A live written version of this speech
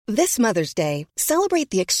This Mother's Day, celebrate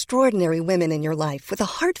the extraordinary women in your life with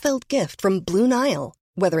a heartfelt gift from Blue Nile.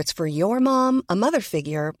 Whether it's for your mom, a mother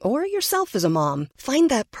figure, or yourself as a mom, find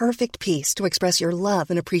that perfect piece to express your love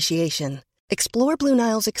and appreciation. Explore Blue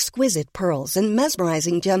Nile's exquisite pearls and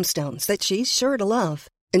mesmerizing gemstones that she's sure to love.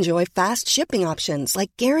 Enjoy fast shipping options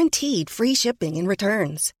like guaranteed free shipping and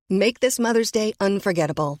returns. Make this Mother's Day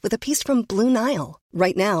unforgettable with a piece from Blue Nile.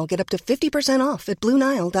 Right now, get up to 50% off at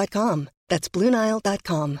BlueNile.com. That's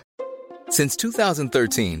BlueNile.com. Since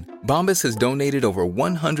 2013, Bombas has donated over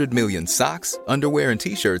 100 million socks, underwear, and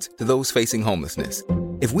T-shirts to those facing homelessness.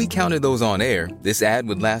 If we counted those on air, this ad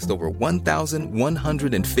would last over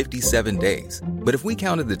 1,157 days. But if we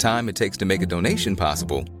counted the time it takes to make a donation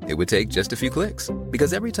possible, it would take just a few clicks.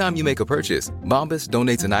 Because every time you make a purchase, Bombas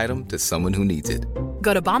donates an item to someone who needs it.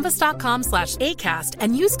 Go to bombas.com/ACAST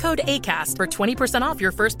and use code ACAST for 20% off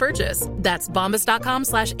your first purchase. That's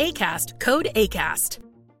bombas.com/ACAST, code ACAST.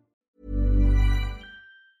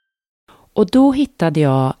 Och då hittade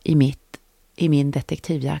jag i min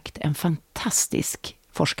detektivjakt en fantastisk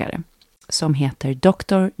forskare som heter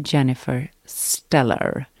Dr. Jennifer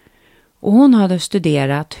Stellar. Och hon hade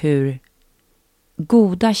studerat hur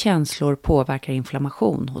goda känslor påverkar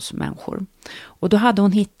inflammation hos människor. Och då hade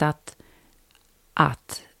hon hittat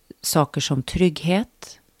att saker som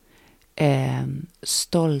trygghet,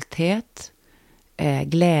 stolthet,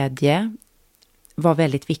 glädje var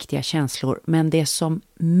väldigt viktiga känslor. Men det som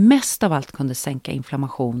mest av allt kunde sänka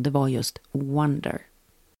inflammation, det var just wonder.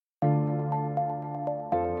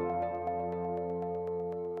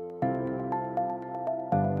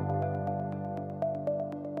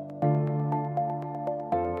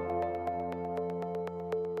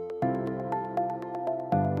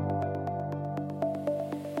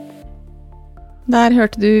 Der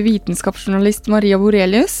hørte du vitenskapsjournalist Maria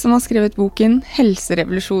Borelius, som har skrevet boken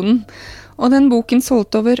Helserevolusjonen. Og den boken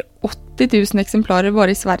solgte over 80 000 eksemplarer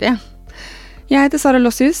bare i Sverige. Jeg heter Sara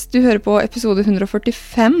Lossius, du hører på episode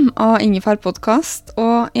 145 av Ingefær podcast,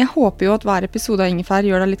 og jeg håper jo at hver episode av Ingefær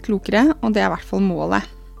gjør deg litt klokere, og det er i hvert fall målet.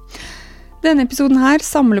 Denne episoden her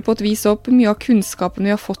samler på et vis opp mye av kunnskapen vi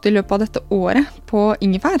har fått i løpet av dette året på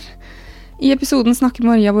Ingefær. I episoden snakker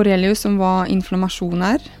Maria Borelius om hva inflammasjon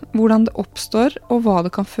er, hvordan det oppstår og hva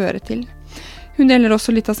det kan føre til. Hun deler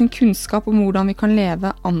også litt av sin kunnskap om hvordan vi kan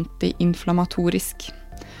leve antiinflammatorisk.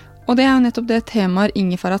 Og det er jo nettopp det temaet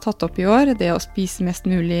Ingefær har tatt opp i år, det å spise mest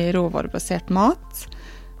mulig råvarebasert mat,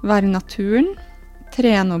 være i naturen,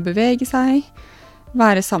 trene og bevege seg,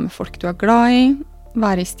 være sammen med folk du er glad i,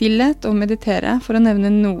 være i stillhet og meditere, for å nevne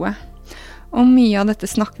noe. Og mye av dette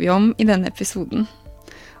snakker vi om i denne episoden.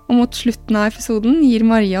 Og mot slutten av episoden gir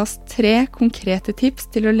Maria oss 3 konkrete tips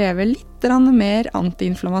til å leve litt mer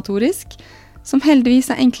antiinflammatorisk, som heldigvis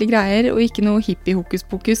er enkle greier og ikke noe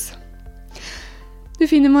hippie-hokus-pokus. Du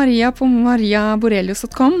finner Maria på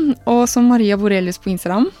mariaborelius.com og som Maria Borelius på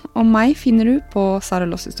Instagram, og meg finner du på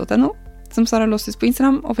saralossius.no, som Sara Lossius på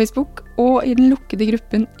Instagram og Facebook, og i den lukkede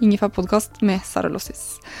gruppen Ingefær podcast med Sara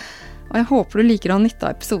Lossius. Og jeg håper du liker å ha nytte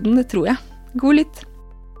av episoden, det tror jeg. God lytt!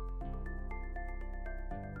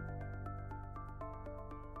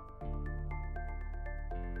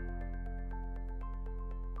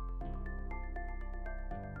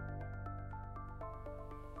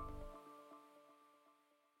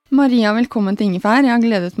 Maria, velkommen til Ingefær. Jeg har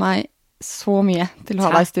gledet meg så mye til å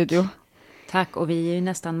ha deg i studio. Tack, och vi är ju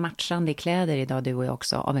nästan matchande i kläder idag, du och jag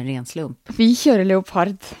också, av en ren slump. Vi kjører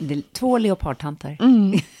leopard. 2 leopardtanter.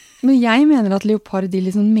 Men jeg mener at leopard er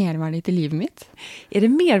litt sånn merverdig til livet mitt. Är det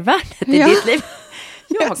mervärdet i ditt liv?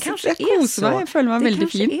 Ja, kanske jag är så. Jag följer mig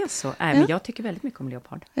väldigt fin. Det kanske är så. Nej, men jag tycker väldigt mycket om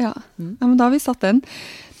leopard. Ja. Ja, men da har vi satt den.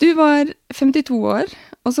 Du var 52 år,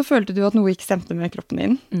 og så følte du at noe ikke stemte med kroppen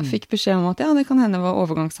din. Fikk beskjed om at ja, det kan hende var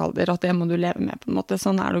overgangsalder, at det må du leve med på en måte.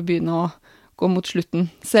 Sånn er det å begynne å gå mot slutten,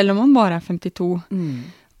 selv om man bare er 52.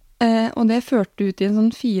 Og det førte ut i en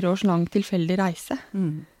sånn 4 års lang tilfeldig reise,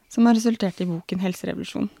 som har resultert i boken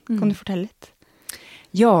Helserevolusjon. Kan du fortelle litt?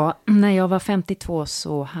 Ja, när jag var 52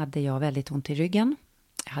 så hade jag väldigt ont i ryggen.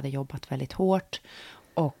 Jag hade jobbat väldigt hårt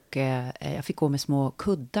och jag fick gå med små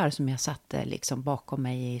kuddar som jag satte liksom bakom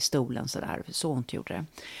mig i stolen så där. Så ont gjorde det.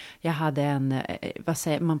 Jag hade en, vad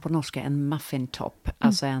säger man på norska, en muffin top,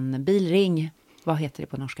 alltså en bilring. Vad heter det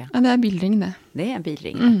på norska? Ja, det är bilring det. Det är en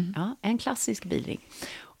bilring, ja, en klassisk bilring.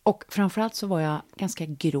 Och framförallt så var jag ganska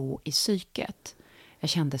grå i psyket. Jag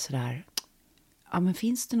kände så där, ja men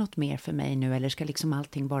finns det något mer för mig nu eller ska liksom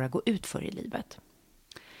allting bara gå ut för i livet?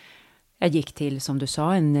 Jag gick till, som du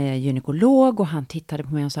sa, en gynekolog och han tittade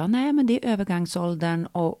på mig och sa nej men det är övergångsåldern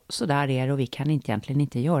och så där är det och vi kan egentligen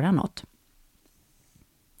inte göra något.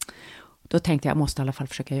 Då tänkte jag måste i alla fall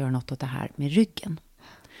försöka göra något åt det här med ryggen.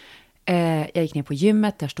 Jag gick ner på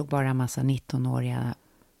gymmet, där stod bara en massa 19-åriga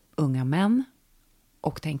unga män.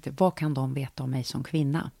 Och tänkte, vad kan de veta om mig som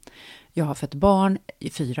kvinna? Jag har fött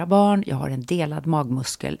 4 barn, jag har en delad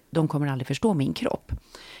magmuskel. De kommer aldrig förstå min kropp.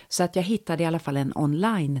 Så att jag hittade i alla fall en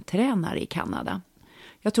online-tränare i Kanada.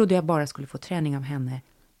 Jag trodde jag bara skulle få träning av henne.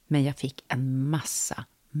 Men jag fick en massa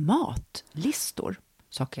matlistor.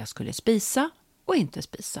 Saker jag skulle spisa och inte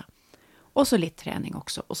spisa. Och så lite träning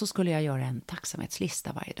också. Och så skulle jag göra en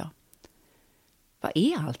tacksamhetslista varje dag. Vad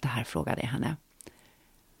är allt det här, frågade jag henne.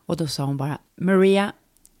 Och då sa hon bara, Maria,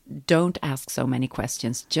 don't ask so many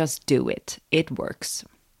questions, just do it. It works.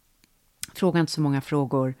 Fråga inte så många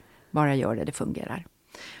frågor, bara gör det, det fungerar.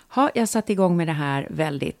 Jag satte igång med det här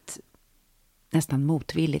väldigt, nästan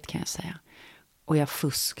motvilligt kan jag säga. Och jag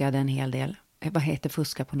fuskade en hel del. Vad heter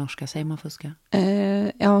fuska på norska? Säger man fuska?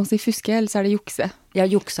 Ja, man säger fuska eller så är det joxe. Jag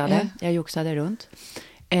joxade runt.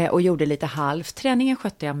 Och gjorde lite halvt. Träningen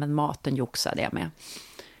skötte jag, men maten joxade jag med.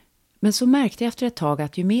 Men så märkte jag efter ett tag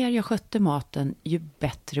att ju mer jag skötte maten, ju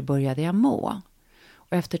bättre började jag må.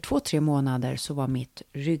 Och efter 2-3 månader så var mitt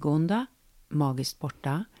ryggonda magiskt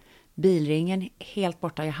borta. Bilringen helt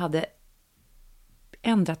borta. Jag hade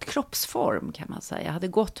ändrat kroppsform, kan man säga. Jag hade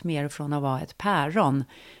gått mer från att vara ett päron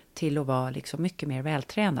till att vara liksom mycket mer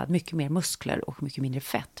vältränad. Mycket mer muskler och mycket mindre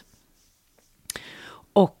fett.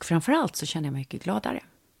 Och framförallt så kände jag mig mycket gladare.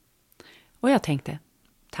 Och jag tänkte,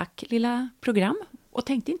 tack lilla program. Och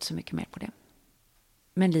tänkte inte så mycket mer på det.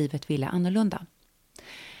 Men livet ville annorlunda.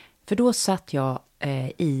 För då satt jag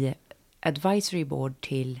i advisory board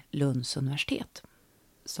till Lunds universitet.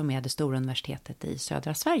 Som är det stora universitetet i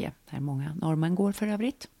södra Sverige. Där många norrmän går för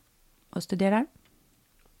övrigt och studerar.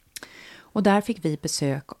 Och där fick vi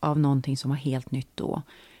besök av någonting som var helt nytt då.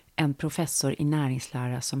 En professor i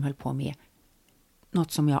näringslära som höll på med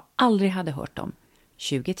något som jag aldrig hade hört om.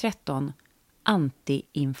 2013,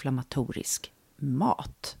 antiinflammatorisk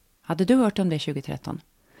mat. Hade du hört om det 2013?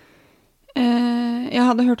 Jag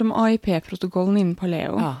hade hört om AIP-protokollen in på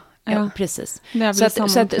Leo. Ja, precis. Så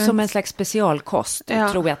att, som en slags specialkost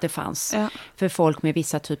tror jag att det fanns för folk med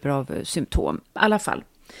vissa typer av symptom. I alla fall.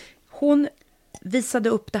 Hon visade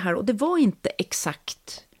upp det här och det var inte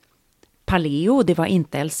exakt paleo, det var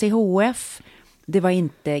inte LCHF, det var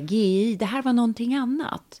inte GI, det här var någonting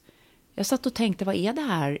annat. Jag satt och tänkte, vad är det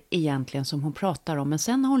här egentligen som hon pratar om? Men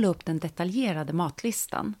sen när hon la upp den detaljerade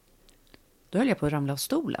matlistan, då höll jag på att ramla av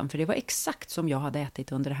stolen. För det var exakt som jag hade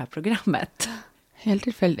ätit under det här programmet. Helt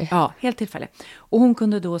tillfälligt. Ja, helt tillfälligt. Och hon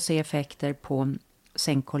kunde då se effekter på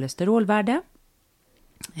sänkt kolesterolvärde,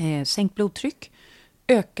 sänkt blodtryck,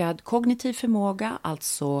 ökad kognitiv förmåga,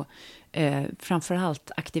 alltså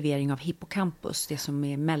framförallt aktivering av hippocampus, det som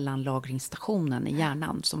är mellanlagringsstationen i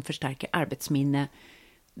hjärnan som förstärker arbetsminne,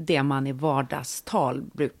 det man i vardagstal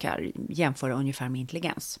brukar jämföra ungefär med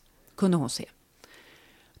intelligens. Kunde hon se.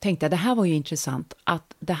 Tänkte jag, det här var ju intressant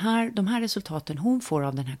att de här resultaten hon får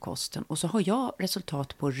av den här kosten, och så har jag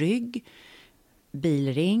resultat på rygg,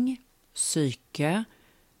 bilring, psyke.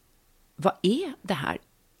 Vad är det här?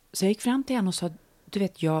 Så jag gick fram till henne och sa, du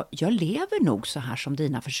vet, jag lever nog så här som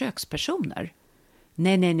dina försökspersoner.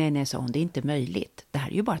 Nej, sa hon, det är inte möjligt. Det här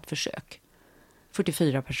är ju bara ett försök.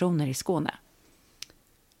 44 personer i Skåne.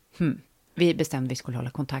 Vi bestämde att vi skulle hålla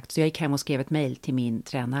kontakt. Så jag gick hem och skrev ett mejl till min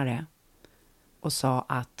tränare. Och sa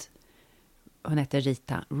att, hon heter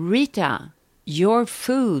Rita. Rita, your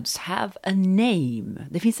foods have a name.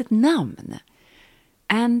 Det finns ett namn.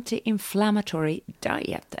 Anti-inflammatory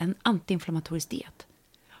diet. En antiinflammatorisk diet.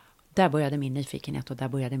 Där började min nyfikenhet och där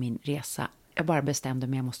började min resa. Jag bara bestämde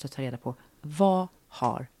mig, jag måste ta reda på vad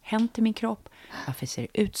har hänt i min kropp? Varför ser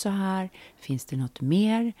det ut så här? Finns det något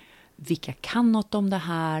mer? Vilka kan något om det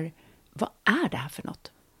här? Vad är det här för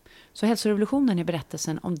något? Så Hälsorevolutionen är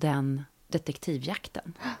berättelsen om den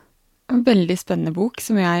detektivjakten. En väldigt spännande bok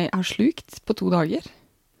som jag har slukt på 2 dagar.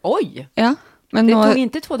 Oj! Ja, men det tog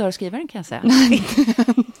inte 2 dagar att skriva den, kan jag säga.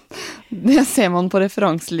 Det ser man på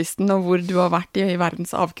referenslisten och var du har varit i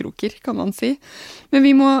världens avkrokar, kan man säga. Men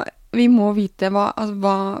vi må veta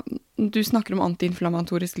vad du snackar om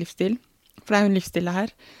antiinflammatorisk livsstil. För det är ju en livsstil det här.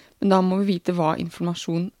 Men då må vi veta vad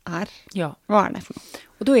inflammation är. Ja. Vad är det för något?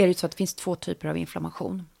 Och då är det så att det finns 2 typer av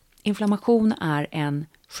inflammation. Inflammation är en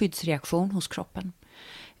skyddsreaktion hos kroppen.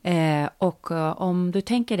 Och om du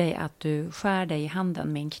tänker dig att du skär dig i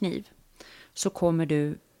handen med en kniv, så kommer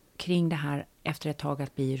du kring det här efter ett tag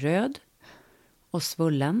att bli röd och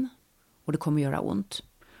svullen, och det kommer göra ont.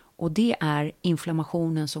 Och det är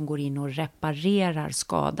inflammationen som går in och reparerar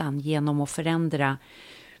skadan genom att förändra.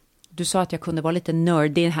 Du sa att jag kunde vara lite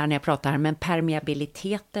nördig här när jag pratar här, men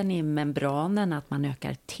permeabiliteten i membranen, att man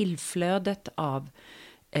ökar tillflödet av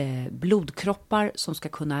blodkroppar som ska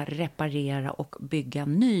kunna reparera och bygga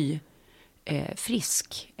ny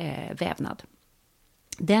frisk vävnad.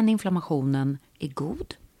 Den inflammationen är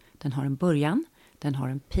god, den har en början, den har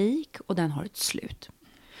en peak och den har ett slut.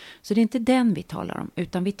 Så det är inte den vi talar om,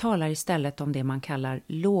 utan vi talar istället om det man kallar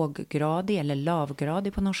låggradig eller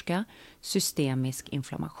lavgradig på norska, systemisk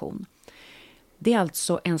inflammation. Det är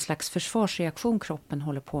alltså en slags försvarsreaktion kroppen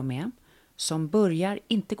håller på med som börjar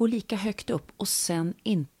inte gå lika högt upp och sen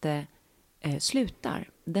inte slutar.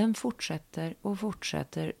 Den fortsätter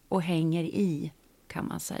och hänger i, kan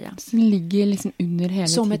man säga. Så den ligger liksom under hela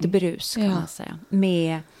som tiden. Ett brus, kan man säga.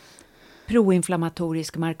 Med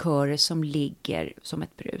proinflammatoriska markörer som ligger som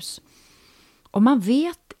ett brus. Och man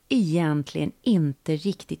vet egentligen inte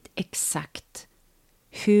riktigt exakt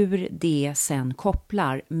hur det sen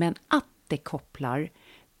kopplar, men att det kopplar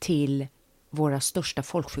till våra största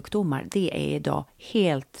folksjukdomar, det är idag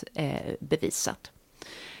helt bevisat.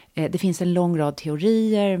 Det finns en lång rad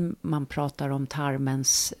teorier, man pratar om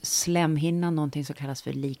tarmens slemhinna, någonting som kallas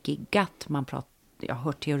för leaky gut, jag har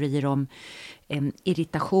hört teorier om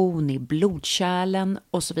irritation i blodkärlen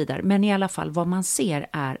och så vidare. Men i alla fall vad man ser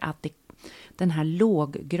är att den här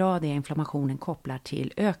låggradiga inflammationen kopplar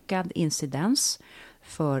till ökad incidens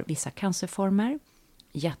för vissa cancerformer,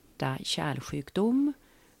 hjärta-kärlsjukdom,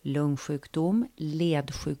 lungsjukdom,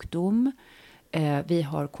 ledsjukdom. Vi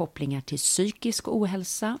har kopplingar till psykisk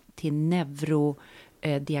ohälsa, till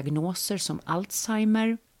neurodiagnoser som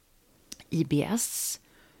Alzheimer, IBS,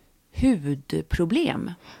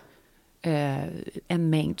 hudproblem, en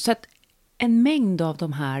mängd. Så att en mängd av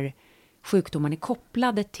de här sjukdomarna är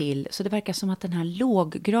kopplade till, så det verkar som att den här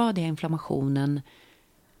låggradiga inflammationen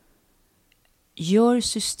gör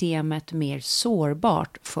systemet mer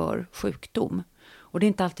sårbart för sjukdom. Och det är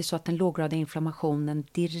inte alltid så att den låggradiga inflammationen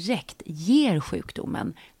direkt ger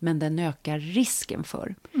sjukdomen, men den ökar risken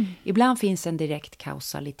för. Ibland finns en direkt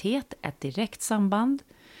kausalitet, ett direkt samband,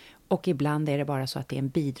 och ibland är det bara så att det är en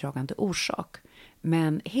bidragande orsak.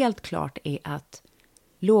 Men helt klart är att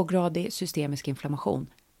låggradig systemisk inflammation,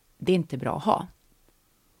 det är inte bra att ha.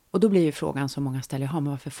 Och då blir ju frågan som många ställer, men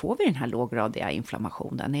varför får vi den här låggradiga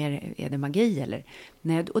inflammationen? Är det magi eller?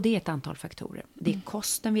 Nej, och det är ett antal faktorer. Det är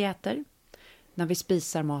kosten vi äter, när vi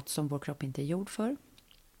spisar mat som vår kropp inte är gjord för.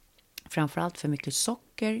 Framförallt för mycket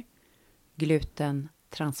socker, gluten,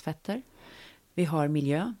 transfetter. Vi har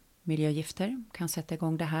miljögifter kan sätta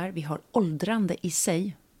igång det här. Vi har åldrande i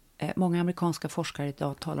sig. Många amerikanska forskare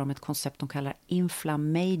idag talar om ett koncept de kallar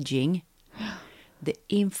inflammaging. Det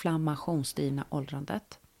inflammationsdrivna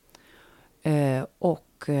åldrandet.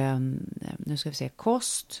 Och nu ska vi se,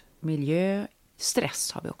 kost, miljö,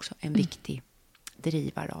 stress har vi också en viktig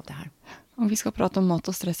drivare av det här. Och vi ska prata om mat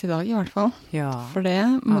och stress idag i alla fall. Ja. För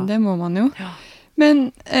det må man ju. Ja.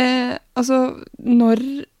 Men alltså,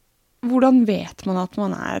 hvordan vet man att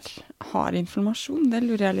man har inflammation? Det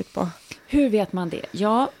lurer jag lite på. Hur vet man det?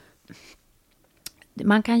 Ja,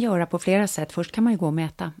 man kan göra på flera sätt. Först kan man ju gå och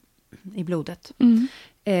mäta i blodet.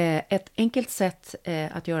 Ett enkelt sätt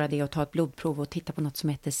att göra det är att ta ett blodprov och titta på något som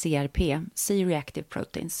heter CRP, C-reactive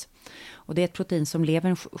proteins. Och det är ett protein som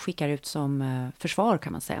levern skickar ut som försvar,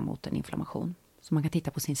 kan man säga, mot en inflammation. Så man kan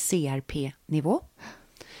titta på sin CRP-nivå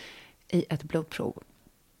i ett blodprov.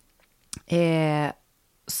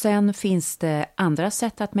 Sen finns det andra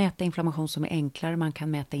sätt att mäta inflammation som är enklare. Man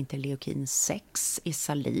kan mäta interleukin 6 i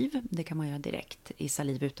saliv. Det kan man göra direkt i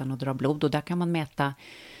saliv utan att dra blod. Och där kan man mäta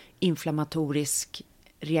inflammatorisk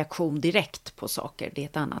reaktion direkt på saker. Det är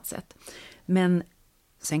ett annat sätt. Men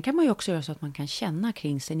sen kan man ju också göra så att man kan känna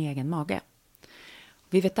kring sin egen mage.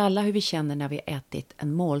 Vi vet alla hur vi känner när vi ätit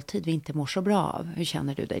en måltid vi inte mår så bra av. Hur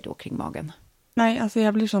känner du dig då kring magen? Nej, alltså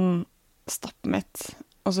jag blir sån stappmätt.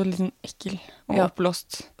 Och så lite äckel och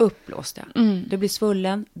uppblåst. Uppblåst, ja. Du blir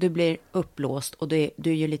svullen, du blir uppblåst och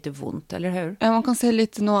du gör lite ont, eller hur? Ja, man kan se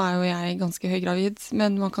lite, nu är ju jag ganska höggravid,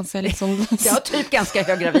 men man kan se lite sån... Ja, typ ganska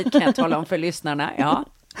höggravid kan jag tala om för lyssnarna, ja.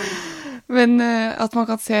 Men att man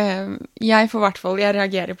kan se, jag får i hvert fall, jag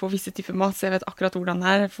reagerar på vissa typer mat, så jag vet akkurat hur den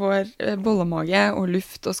är. Jag får bollemage och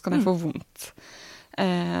luft och så kan jag få ont.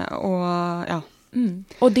 Och ja...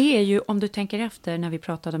 Och det är ju, om du tänker efter när vi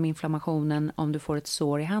pratade om inflammationen, om du får ett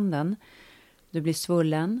sår i handen, du blir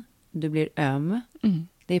svullen, du blir öm.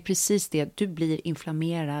 Det är precis det, du blir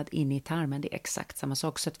inflammerad in i tarmen, det är exakt samma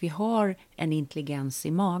sak. Så att vi har en intelligens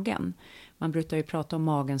i magen. Man brukar ju prata om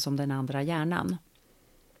magen som den andra hjärnan.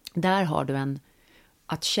 Där har du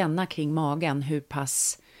att känna kring magen hur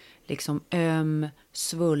pass liksom öm,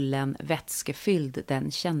 svullen, vätskefylld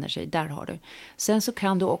den känner sig. Där har du. Sen så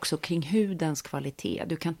kan du också kring hudens kvalitet.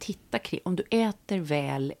 Du kan titta kring, om du äter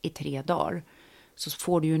väl i 3 dagar så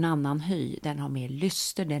får du ju en annan hy. Den har mer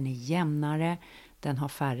lyster, den är jämnare, den har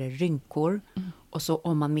färre rynkor. Och så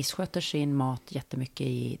om man missköter sin mat jättemycket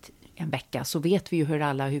i en vecka så vet vi ju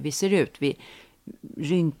hur vi ser ut. Vi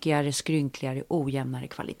rynkigare, skrynkligare, ojämnare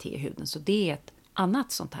kvalitet i huden. Så det är ett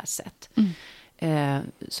annat sånt här sätt.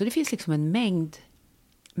 Så det finns liksom en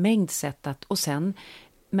mängd sätt att... Och sen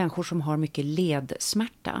människor som har mycket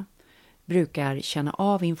ledsmärta brukar känna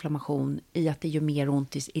av inflammation i att det gör mer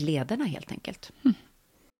ont i lederna helt enkelt.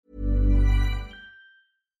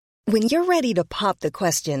 When you're ready to pop the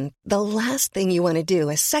question, the last thing you want to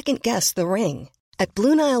do is second guess the ring. At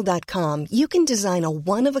BlueNile.com, you can design a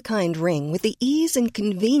one-of-a-kind ring with the ease and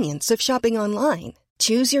convenience of shopping online.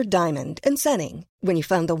 Choose your diamond and setting. When you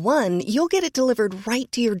find the one, you'll get it delivered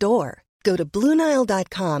right to your door. Go to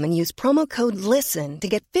BlueNile.com and use promo code LISTEN to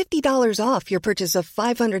get $50 off your purchase of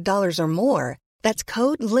 $500 or more. That's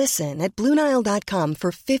code LISTEN at BlueNile.com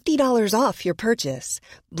for $50 off your purchase.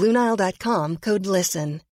 BlueNile.com, code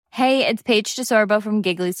LISTEN. Hey, it's Paige DeSorbo from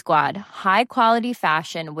Giggly Squad. High quality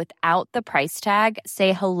fashion without the price tag.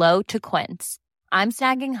 Say hello to Quince. I'm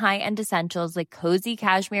snagging high-end essentials like cozy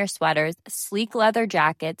cashmere sweaters, sleek leather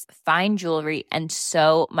jackets, fine jewelry, and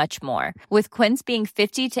so much more. With Quince being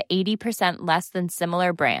 50 to 80% less than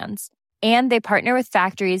similar brands. And they partner with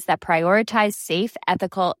factories that prioritize safe,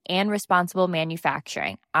 ethical, and responsible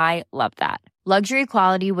manufacturing. I love that. Luxury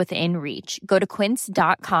quality within reach. Go to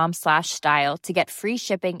quince.com/style to get free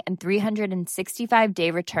shipping and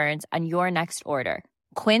 365-day returns on your next order.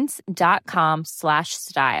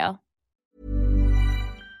 Quince.com/style.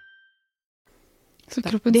 Så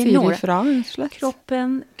kroppen säger ifrån?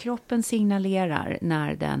 Kroppen signalerar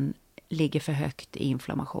när den ligger för högt i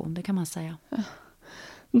inflammation, det kan man säga.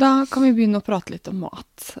 Da kan vi begynne å prate litt om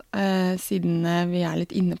mat, siden vi er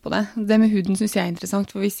litt inne på det. Det med huden synes jeg er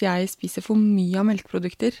interessant, for hvis jeg spiser for mye av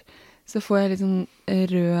melkeprodukter, så får jeg litt sånn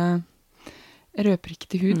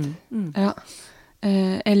rødprikkete hud. Ja.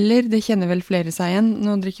 Eller, det kjenner vel flere seg igjen,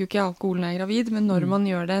 nå drikker jo ikke jeg alkohol når jeg er gravid, men når man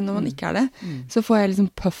gjør det, når man ikke er det, så får jeg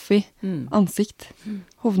liksom puffy ansikt,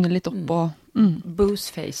 hovner litt opp og... Booze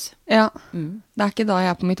face. Ja, det er ikke da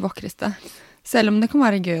jeg er på mitt vakreste. Selv om det kan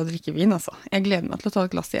være gøy å drikke vin, altså. Jeg gleder meg til å ta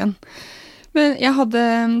et glass igjen. Men jeg hadde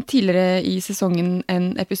tidligere i sesongen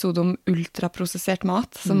en episode om ultraprosessert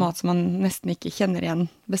mat, så mat som man nesten ikke kjenner igjen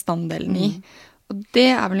bestanddelen i. Og det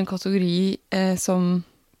er vel en kategori som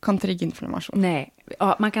kan trigga inflammation. Nej,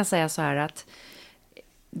 ja, man kan säga så här att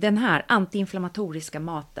den här antiinflammatoriska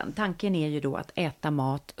maten, tanken är ju då att äta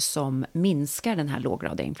mat som minskar den här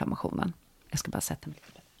låggradiga inflammationen. Jag ska bara sätta mig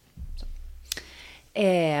lite.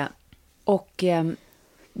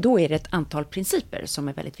 Då är det ett antal principer som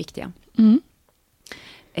är väldigt viktiga.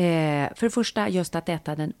 För det första just att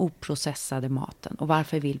äta den oprocessade maten. Och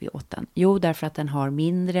varför vill vi åt den? Jo, därför att den har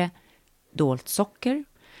mindre dolt socker.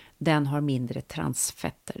 Den har mindre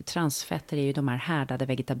transfetter. Transfetter är ju de här härdade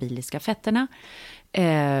vegetabiliska fetterna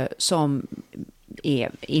som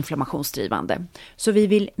är inflammationsdrivande. Så vi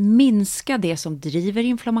vill minska det som driver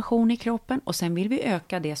inflammation i kroppen och sen vill vi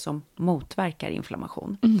öka det som motverkar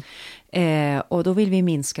inflammation. Och då vill vi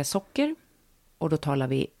minska socker och då talar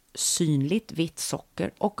vi synligt vitt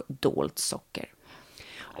socker och dolt socker.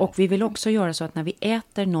 Och vi vill också göra så att när vi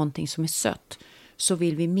äter någonting som är sött så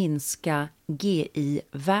vill vi minska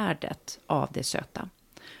GI-värdet av det söta.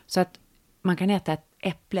 Så att man kan äta ett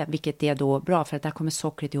äpple, vilket är då bra för att där kommer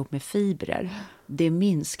sockret ihop med fibrer. Det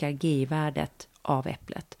minskar GI-värdet av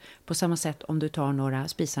äpplet. På samma sätt om du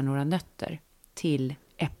spisar några nötter till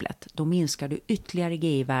äpplet, då minskar du ytterligare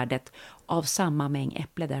GI-värdet av samma mängd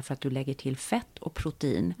äpple därför att du lägger till fett och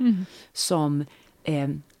protein som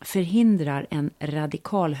förhindrar en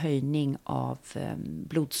radikal höjning av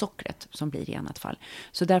blodsockret som blir i annat fall.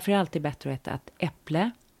 Så därför är det alltid bättre att äta ett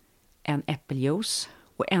äpple än äppeljuice.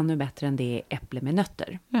 Och ännu bättre än det är äpple med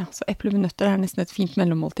nötter. Ja, så äpple med nötter är nästan ett fint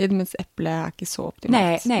mellanmåltid, men äpple är inte så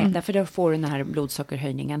optimalt. Nej, därför då får du den här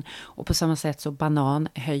blodsockerhöjningen. Och på samma sätt så banan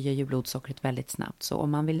höjer ju blodsockret väldigt snabbt. Så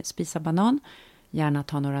om man vill spisa banan, gärna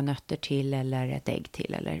ta några nötter till eller ett ägg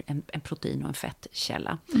till eller en protein och en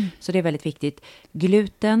fettkälla. Så det är väldigt viktigt.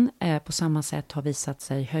 Gluten på samma sätt har visat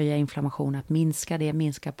sig höja inflammation, att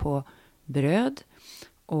minska på bröd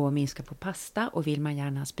och minska på pasta. Och vill man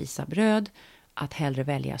gärna spisa bröd, att hellre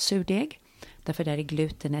välja surdeg. Därför där är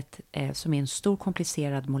glutenet som är en stor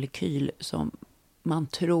komplicerad molekyl som man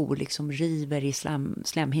tror liksom river i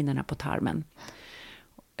slemhinnorna på tarmen.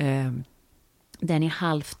 Den är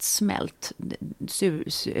halvt smält.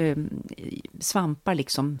 Svampar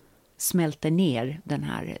liksom smälter ner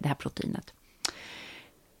det här proteinet.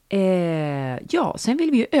 Sen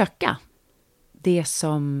vill vi ju öka det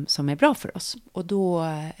som är bra för oss. Och då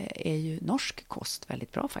är ju norsk kost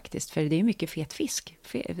väldigt bra faktiskt. För det är mycket fet fisk.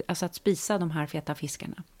 Alltså att spisa de här feta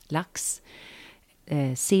fiskarna. Lax,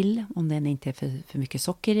 sill om den inte är för mycket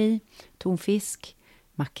socker i. Tonfisk,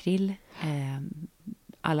 makrill.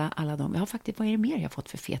 Alla de. Jag har faktiskt, vad är det mer jag har fått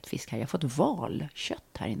för fet fisk här? Jag har fått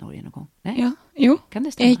valkött här i Norge någon gång. Nej? Ja, jo. Kan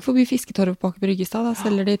det stämma? Jag gick förbi Fisketorp på Bryggestad. Där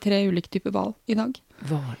säljer de 3 olika typer val idag.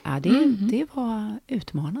 Val? Ja, det var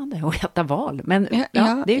utmanande att äta val. Men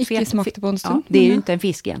det är inte smakte på en stund. Ja, det är ju inte en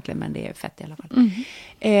fisk egentligen, men det är fett i alla fall.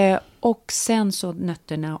 Och sen så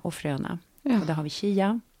nötterna och fröna. Ja. Och där har vi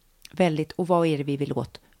chia. Och vad är det vi vill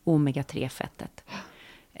åt? Omega-3-fettet.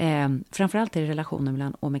 Framförallt är det relationen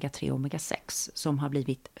mellan omega-3 och omega-6 som har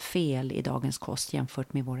blivit fel i dagens kost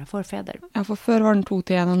jämfört med våra förfäder. Ja, för förr var den 2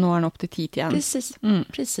 till 1 och nu är den upp till 10 till 1.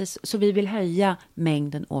 Precis. Så vi vill höja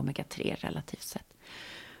mängden omega-3 relativt sett.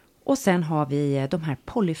 Och sen har vi de här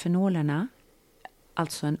polyfenolerna,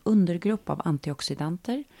 alltså en undergrupp av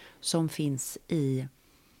antioxidanter som finns i,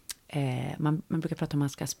 man brukar prata om att man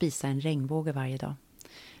ska spisa en regnbåge varje dag.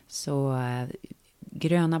 Så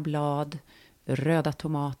gröna blad, röda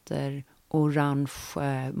tomater, orange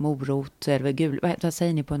morot, eller gul, vad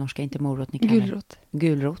säger ni på norska? Inte morot, ni kallar gulrot.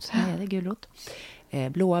 Gulrot, nej, det är gulrot.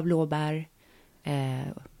 Blåa blåbär,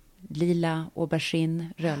 lila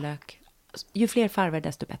aubergine, rödlök. Ju fler farver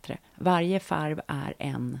desto bättre. Varje farv är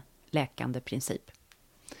en läkande princip.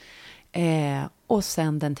 Och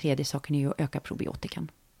sen den tredje saken är ju att öka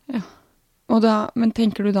probiotikan. Ja. Och då, men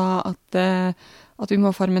tänker du då att vi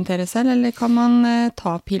må fermentera själv eller kan man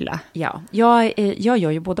ta pilla? Ja, jag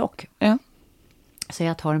gör ju både och. Ja. Så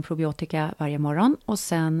jag tar en probiotika varje morgon och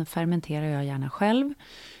sen fermenterar jag gärna själv.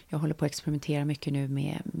 Jag håller på att experimentera mycket nu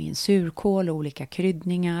med min surkål och olika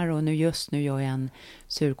kryddningar. Och just nu gör jag en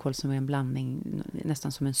surkål som är en blandning,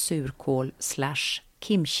 nästan som en surkål /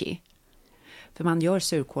 kimchi. För man gör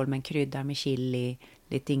surkål men kryddar med chili,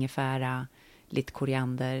 lite ingefära, lite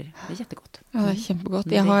koriander. Det är jättegott. Ja, det är jättegott.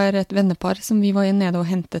 Jag har ett vännerpar som vi var nere och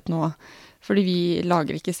hämtat nu. För vi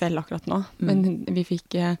lagar inte själv akkurat nu. Men vi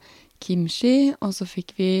fick kimchi och så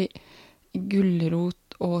fick vi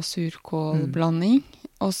gulrot och surkålblandning.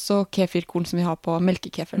 Och så kefirkorn som vi har på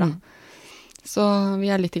melkekefir da. Så vi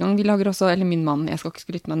är lite igång. Vi lagar också, eller min man, jag ska inte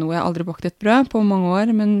skryta med något. Jag har aldrig bakt ett bröd på många år,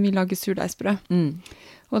 men vi lagar surdejsbröd.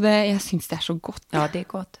 Och jag syns det är så gott. Ja, det är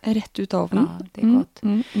gott. Rätt ut av ovnen. Ja, det är gott.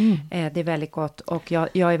 Det är väldigt gott. Och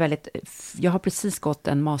jag har precis gått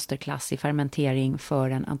en masterclass i fermentering för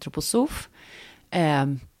en antroposof.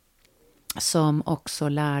 Som också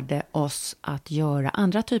lärde oss att göra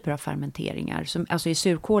andra typer av fermenteringar. Alltså i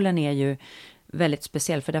surkålen är ju väldigt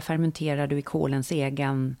speciell, för där fermenterar du i kolens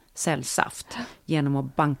egen cellsaft genom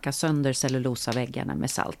att banka sönder cellulosaväggarna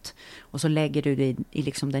med salt. Och så lägger du det i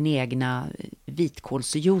liksom den egna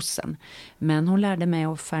vitkålsjuicen. Men hon lärde mig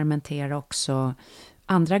att fermentera också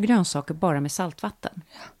andra grönsaker bara med saltvatten.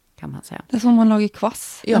 Kan man säga. Det är som man lagar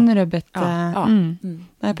kvass. Ja. En rödbet. Jag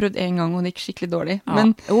har prövat en gång och det gick skickligt dåligt.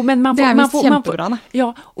 Ja. Men man det är visst jättebra.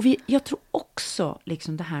 Ja, och jag tror också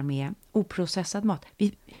liksom det här med oprocessad mat.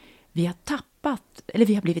 Vi har tappat, eller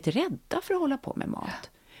vi har blivit rädda för att hålla på med mat.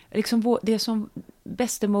 Liksom det som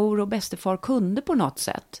bästemor och bästefar kunde på något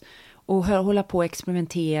sätt. Och hålla på att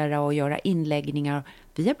experimentera och göra inläggningar.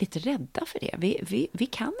 Vi har blivit rädda för det. Vi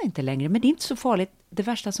kan inte längre, men det är inte så farligt. Det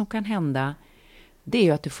värsta som kan hända, det är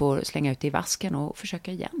ju att du får slänga ut det i vasken och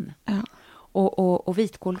försöka igen. Ja. Och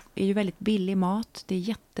vitkål är ju väldigt billig mat.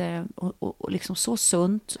 Det är och liksom så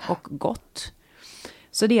sunt och gott.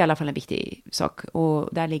 Så det är i alla fall en viktig sak. Och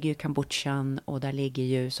där ligger ju kombuchan och där ligger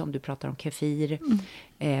ju, som du pratar om, kefir.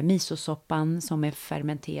 Misosoppan som är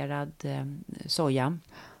fermenterad soja.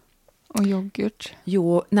 Och yoghurt.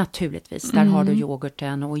 Jo, naturligtvis. Där har du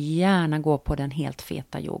yoghurten och gärna gå på den helt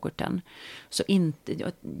feta yoghurten. Så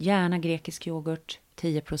gärna grekisk yoghurt,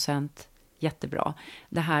 10%, jättebra.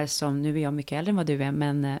 Det här som, nu är jag mycket äldre än vad du är,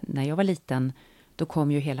 men när jag var liten då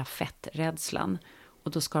kom ju hela fetträdslan.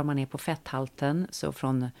 Och då skar man ner på fetthalten, så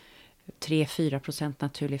från 3-4%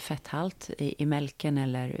 naturlig fetthalt i mjölken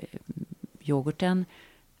eller yoghurten,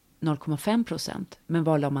 0,5%. Men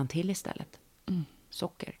vad la man till istället?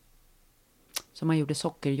 Socker. Så man gjorde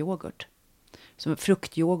sockeryoghurt. Som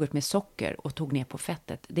fruktyoghurt med socker och tog ner på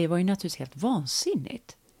fettet. Det var ju naturligtvis helt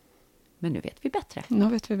vansinnigt. Men nu vet vi bättre. Nu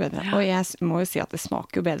vet vi bättre. Och jag måste säga att det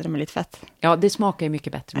smakar bättre med lite fett. Ja, det smakar ju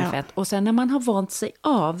mycket bättre med fett. Och sen när man har vant sig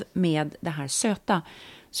av med det här söta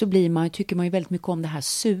så tycker man ju väldigt mycket om det här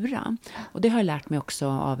sura. Och det har jag lärt mig också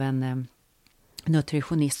av en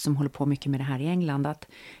nutritionist som håller på mycket med det här i England. Att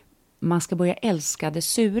man ska börja älska det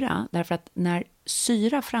sura. Därför att när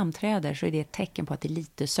syra framträder så är det ett tecken på att det är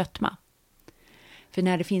lite sötma. För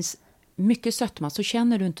när det finns mycket sötma så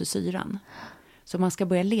känner du inte syran. Så man ska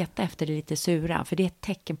börja leta efter det lite sura, för det är ett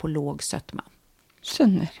tecken på låg sötma.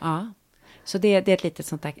 Skönner. Ja, så det är ett litet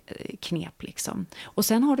sånt där knep liksom. Och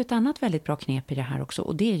sen har du ett annat väldigt bra knep i det här också,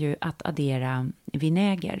 och det är ju att addera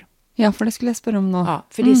vinäger. Ja, för det skulle jag spela om nu. Ja,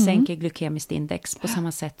 för det sänker glykemiskt index på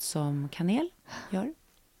samma sätt som kanel gör.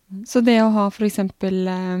 Så det att ha för exempel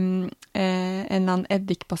en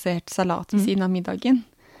eddikbaserad salat vid sidan av middagen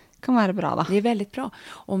kan vara bra då. Det är väldigt bra.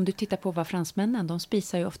 Om du tittar på vad fransmännen, de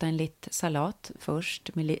spisar ju ofta en lit salat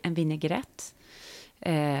först med en vinägrett.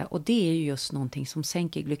 Och det är ju just någonting som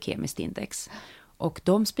sänker glykemiskt index. Och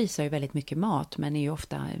de spisar ju väldigt mycket mat, men är ju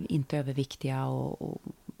ofta inte överviktiga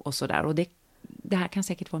och sådär. Och det här kan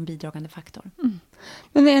säkert vara en bidragande faktor.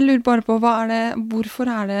 Men jag lurar bara på, varför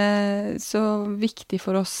är det så viktigt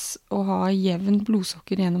för oss att ha jämnt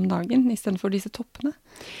blodsocker genom dagen istället för dessa topparna?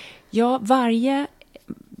 Ja, varje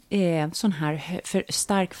sån här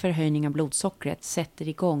stark förhöjning av blodsockret sätter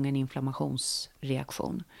igång en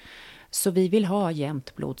inflammationsreaktion. Så vi vill ha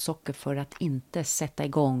jämnt blodsocker för att inte sätta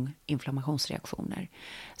igång inflammationsreaktioner.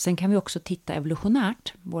 Sen kan vi också titta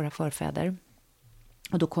evolutionärt, våra förfäder.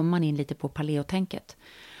 Och då kommer man in lite på paleotänket.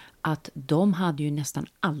 Att de hade ju nästan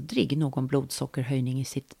aldrig någon blodsockerhöjning i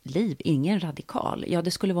sitt liv. Ingen radikal. Ja,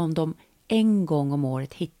 det skulle vara om de en gång om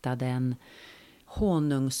året hittade en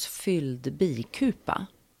honungsfylld bikupa.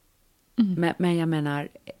 Men jag menar,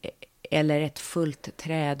 eller ett fullt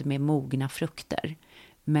träd med mogna frukter.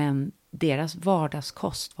 Men deras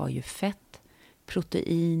vardagskost var ju fett,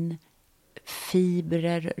 protein,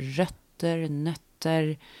 fibrer, rötter,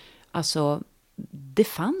 nötter. Alltså, det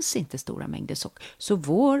fanns inte stora mängder socker. Så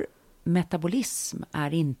vår metabolism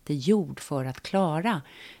är inte gjord för att klara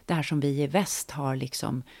det här som vi i väst har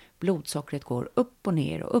liksom. Blodsockret går upp och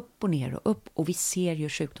ner och upp och ner och upp. Och vi ser ju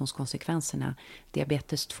sjukdomskonsekvenserna.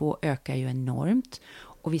 Diabetes 2 ökar ju enormt.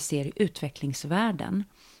 Och vi ser i utvecklingsvärlden,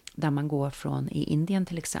 där man går från, i Indien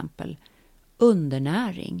till exempel,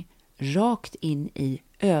 undernäring rakt in i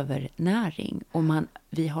övernäring. Och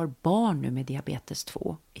vi har barn nu med diabetes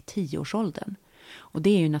 2 i 10-årsåldern. Och det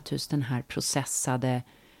är ju naturligtvis den här processade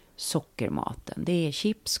sockermaten. Det är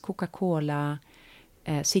chips, Coca-Cola,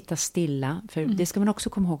 sitta stilla. För det ska man också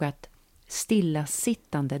komma ihåg, att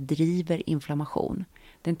stillasittande driver inflammation.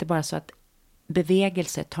 Det är inte bara så att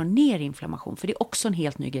bevegelse tar ner inflammation. För det är också en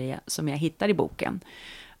helt ny grej som jag hittar i boken.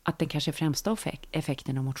 Att den kanske främsta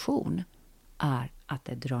effekten av motion är att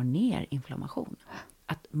det drar ner inflammation.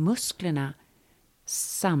 Att musklerna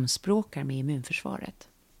samspråkar med immunförsvaret.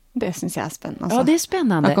 Det syns jag är spännande. Ja, det är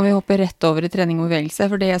spännande. Då kan vi hoppa rätt över i träning och bevegelse.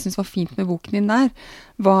 För det jag syns var fint med boken din där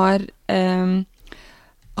var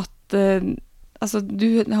att alltså,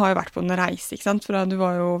 du har ju varit på en resa, ikke sant? För du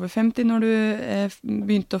var ju över 50 när du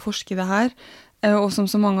började forska i det här. Och som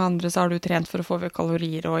så många andra så har du tränat för att få över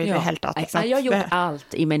kalorier och i det helt tatt. Jag har gjort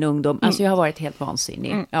allt i min ungdom. Alltså jag har varit helt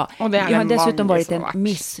vansinnig. Ja. Och det jag har dessutom varit en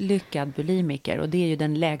misslyckad bulimiker. Och det är ju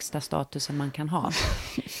den lägsta statusen man kan ha.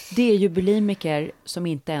 Det är ju bulimiker som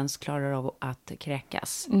inte ens klarar av att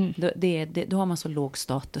kräkas. Då har man så låg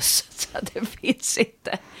status så det finns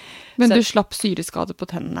inte. Men så du slapp syreskador på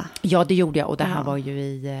tänderna? Ja, det gjorde jag. Och det här var ju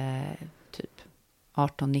i typ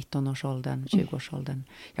 18-19-årsåldern, 20-årsåldern.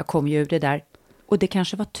 Jag kom ju ur det där. Och det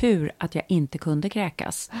kanske var tur att jag inte kunde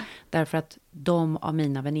kräkas. Därför att de av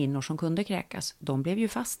mina väninnor som kunde kräkas, de blev ju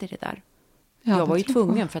fast i det där. Ja, jag var ju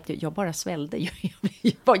tvungen för att jag bara svällde.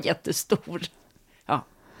 Jag var jättestor. Ja.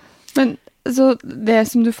 Men så det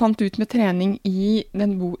som du fann ut med träning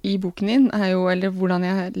i boken din är ju, eller hur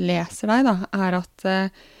jag läser dig då, är att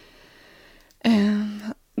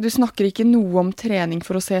du snackar inte något om träning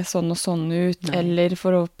för att se sån och sån ut. Nej. Eller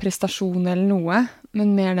för att prestation eller något.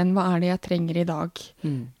 Men mer den, vad är det jag tränger idag?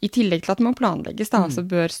 I tillägg till att man planlägges då, så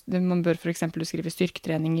man bör för exempel skriva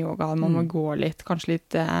styrketräning, yoga, man må gå lite, kanske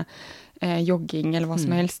lite jogging eller vad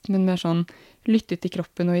som helst. Men mer sån, lytte till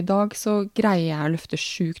kroppen. Och idag så grejer jag att lyfta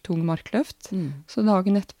sjukt tung marklöft. Så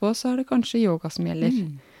dagen efterpå så är det kanske yoga som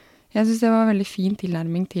gäller. Jag syns det var en väldigt fin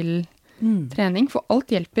tillnärmning till träning. För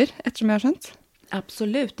allt hjälper, eftersom jag har känt.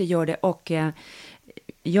 Absolut, det gör det. Och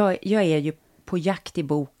jag är ju på jakt i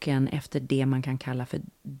boken efter det man kan kalla för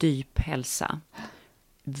djup hälsa.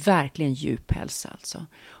 Verkligen djup hälsa alltså.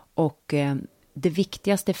 Och det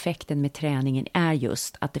viktigaste effekten med träningen är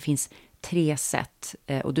just att det finns 3 sätt.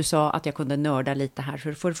 Och du sa att jag kunde nörda lite här.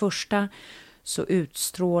 För det första så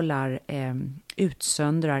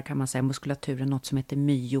utsöndrar kan man säga muskulaturen något som heter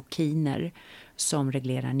myokiner som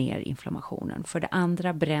reglerar ner inflammationen. För det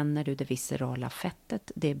andra bränner du det viscerala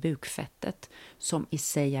fettet, det är bukfettet som i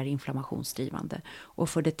sig är inflammationsdrivande. Och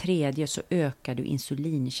för det tredje så ökar du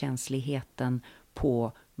insulinkänsligheten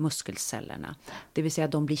på muskelcellerna. Det vill säga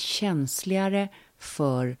de blir känsligare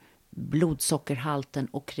för blodsockerhalten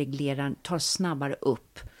och tar snabbare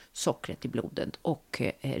upp sockret i blodet och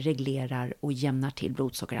reglerar och jämnar till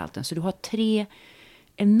blodsockerhalten. Så du har 3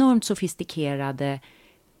 enormt sofistikerade,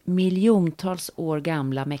 miljontals år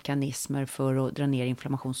gamla mekanismer för att dra ner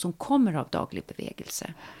inflammation som kommer av daglig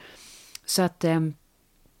bevegelse. Så att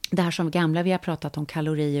det här som gamla vi har pratat om,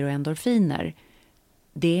 kalorier och endorfiner,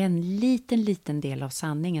 det är en liten del av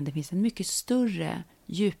sanningen. Det finns en mycket större,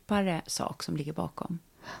 djupare sak som ligger bakom.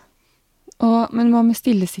 Men vad med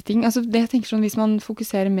stillesitting? Alltså det jag tänker sånn, hvis man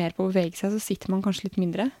fokuserar mer på att bevega sig så sitter man kanske lite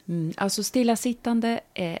mindre. Alltså stillasittande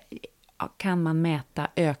kan man mäta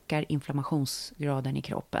ökar inflammationsgraden i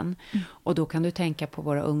kroppen. Och då kan du tänka på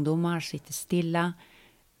våra ungdomar sitter stilla,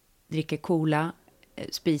 dricker cola,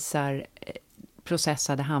 spisar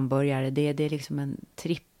processade hamburgare. Det är liksom en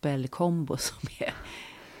trippelkombo som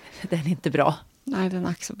den är inte bra. Nej, den är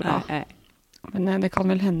inte så bra. Nej. Men det kan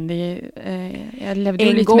väl hända jag levde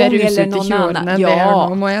ju lite mer rusigt i 20-åren än det är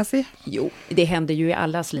nu, må jag säga. Jo, det händer ju i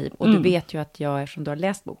allas liv. Och du vet ju att jag, eftersom du har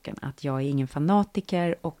läst boken, att jag är ingen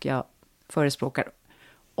fanatiker och jag förespråkar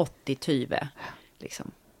 80-20.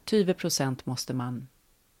 Liksom. 20% måste man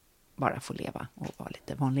bara få leva och vara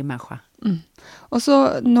lite vanlig människa. Och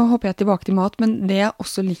så, nu hoppar jag tillbaka till mat, men det jag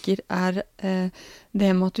också liker är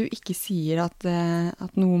det med att du inte säger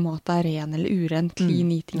att någon mat är ren eller urent,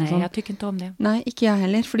 clean eating. Nej, jag tycker inte om det. Nej, inte jag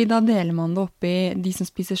heller, för då delar man det upp i de som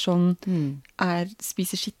spiser sån,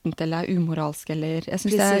 spiser skittent eller är umoralsk, eller jag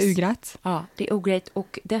syns det är ogrejt. Ja, det är ogrejt,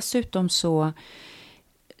 och dessutom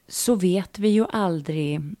så vet vi ju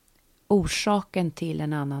aldrig orsaken till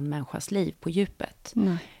en annan människas liv på djupet.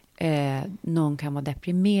 Nej. Någon kan vara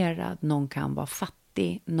deprimerad, någon kan vara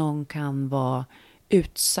fattig, någon kan vara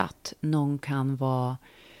utsatt, någon kan vara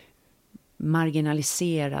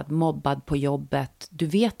marginaliserad, mobbad på jobbet. Du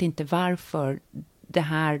vet inte varför det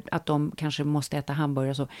här att de kanske måste äta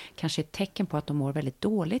hamburgare så kanske är ett tecken på att de mår väldigt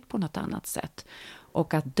dåligt på något annat sätt.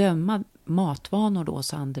 Och att döma matvanor då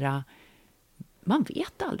hos andra, man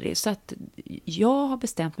vet aldrig. Så att jag har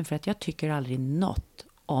bestämt mig för att jag tycker aldrig något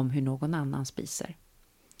om hur någon annan spiser.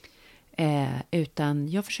 Utan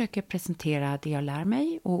jag försöker presentera det jag lär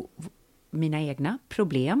mig och mina egna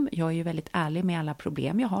problem. Jag är ju väldigt ärlig med alla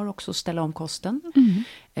problem jag har också, ställa om kosten.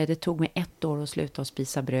 Det tog mig 1 år att sluta att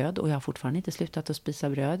spisa bröd och jag har fortfarande inte slutat att spisa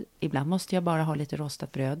bröd. Ibland måste jag bara ha lite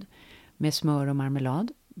rostat bröd med smör och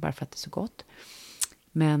marmelad, bara för att det är så gott.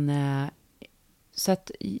 Men så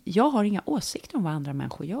att jag har inga åsikter om vad andra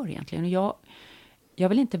människor gör egentligen. Och jag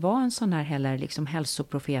vill inte vara en sån här heller liksom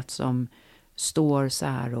hälsoprofet som står så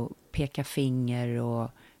här och pekar finger och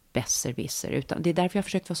besserwisser, utan det är därför jag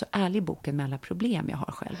försökt vara så ärlig i boken med alla problem jag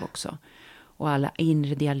har själv också. Och alla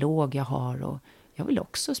inre dialog jag har, och jag vill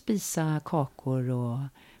också spisa kakor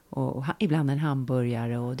och ibland en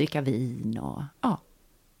hamburgare och dricka vin och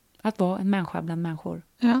att vara en människa bland människor.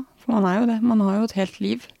 Ja, för man är ju det. Man har ju ett helt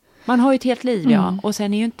liv. Man har ju ett helt liv, ja. Och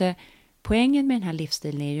sen är ju inte poängen med den här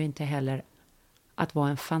livsstilen är ju inte heller att vara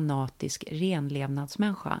en fanatisk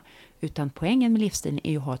renlevnadsmänniska, utan poängen med livsstilen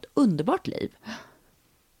är ju att ha ett underbart liv.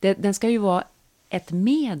 Den ska ju vara ett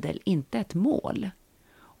medel, inte ett mål.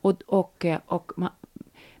 Och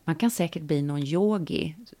man kan säkert bli någon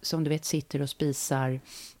yogi som du vet sitter och spisar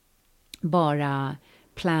bara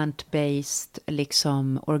plant-based,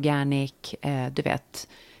 liksom organic, du vet.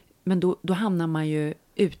 Men då hamnar man ju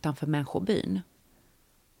utanför människobyn.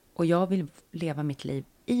 Och jag vill leva mitt liv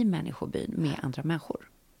i människobyn med andra människor.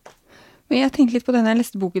 Men jag tänkte lite på den när jag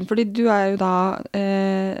läste boken, för du är ju då,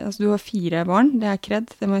 alltså du har 4 barn, det är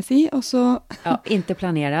kredd, det må jag säga, och så... Ja, inte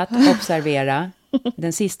planerat, observera.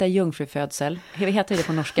 Den sista jungfrufödsel, vad heter det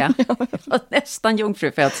på norska? Nästan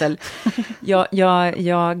jungfrufödsel.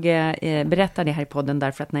 Jag berättade det här i podden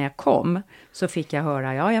därför att när jag kom så fick jag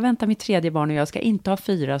höra, jag väntar mitt 3:e barn och jag ska inte ha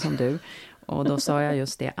 4 som du. Och då sa jag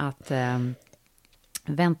just det att,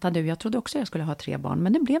 vänta du, jag trodde också jag skulle ha 3 barn,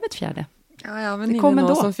 men det blev ett 4:e. Ja, men det kom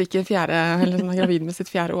ändå som fick en 4:e, eller som var gravid med sitt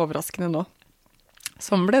 4:e överraskande då.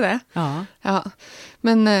 Som blev det. Ja.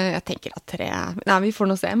 Men jag tänker att 3... Nej, vi får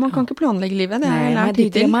nog se. Man kan inte planlägga livet. Det är det är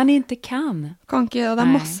det man inte kan. Inte, och det är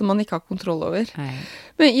massor man inte har kontroll över. Nej.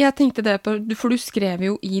 Men jag tänkte det på, för du skrev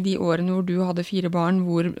ju i de åren när du hade 4 barn,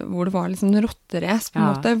 hvor det var liksom en råtterace på en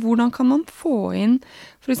måte. Hvordan kan man få in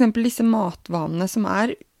för exempel dessa matvanor som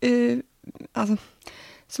är alltså,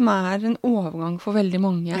 som är en övergång för väldigt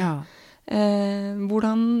många. Ja.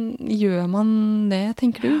 Hvordan gör man det,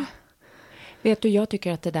 tänker du? Vet du, jag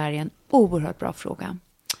tycker att det där är en oerhört bra fråga.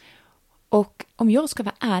 Och om jag ska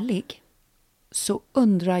vara ärlig så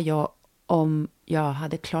undrar jag om jag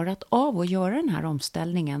hade klarat av att göra den här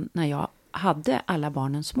omställningen när jag hade alla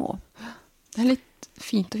barnen små. Det är lite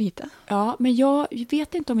fint att veta. Ja, men jag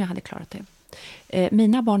vet inte om jag hade klarat det.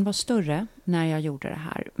 Mina barn var större när jag gjorde det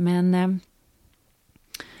här. Men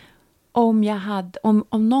om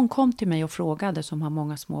någon kom till mig och frågade, som har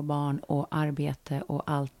många små barn och arbete och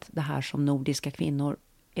allt det här som nordiska kvinnor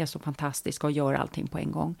är så fantastiska och gör allting på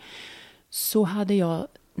en gång, så hade jag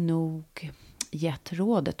nog gett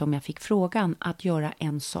rådet, om jag fick frågan, att göra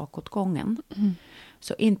en sak åt gången.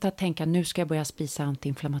 Så inte att tänka, nu ska jag börja spisa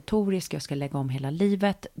antiinflammatoriskt, jag ska lägga om hela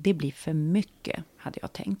livet. Det blir för mycket, hade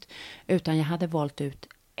jag tänkt. Utan jag hade valt ut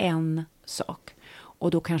en sak.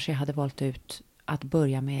 Och då kanske jag hade valt ut att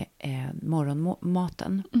börja med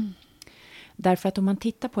morgonmaten. Därför att om man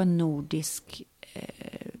tittar på en nordisk,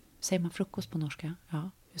 säger man frukost på norska? Ja,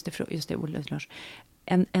 just det lunch.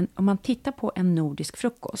 Om man tittar på en nordisk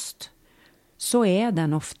frukost, så är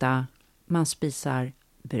den ofta, man spisar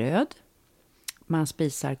bröd, man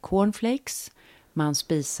spisar cornflakes, man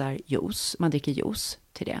spisar juice, man dricker juice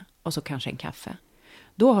till det, och så kanske en kaffe.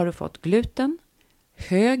 Då har du fått gluten,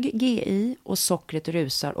 hög GI och sockret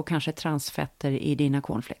rusar och kanske transfetter i dina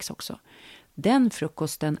cornflakes också. Den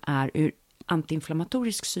frukosten är ur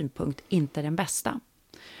antiinflammatorisk synpunkt inte den bästa.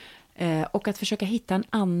 Och att försöka hitta en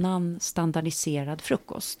annan standardiserad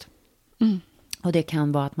frukost. Och det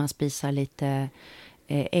kan vara att man spisar lite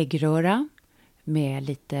äggröra med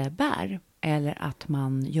lite bär. Eller att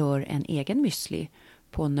man gör en egen müsli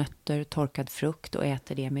på nötter, torkad frukt och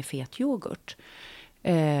äter det med fet yoghurt.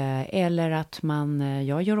 Eller att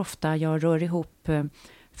jag rör ihop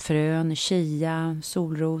frön, chia,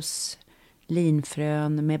 solros,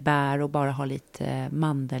 linfrön med bär och bara har lite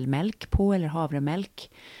mandelmälk på eller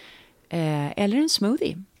havremälk. Eller en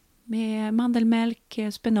smoothie med mandelmälk,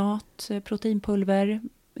 spenat, proteinpulver,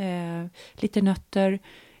 lite nötter.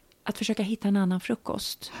 Att försöka hitta en annan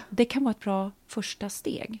frukost. Det kan vara ett bra första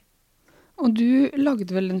steg. Och du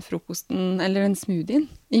lagde väl en frukosten eller en smoothie?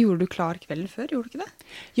 Gjorde du klar kväll för? Gjorde du inte det?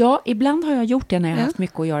 Ja, ibland har jag gjort det när jag har haft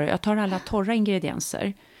mycket att göra. Jag tar alla torra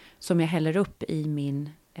ingredienser som jag häller upp i min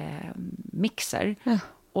mixer. Ja.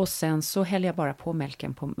 Och sen så häller jag bara på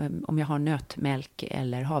mjölken. Om jag har nötmjölk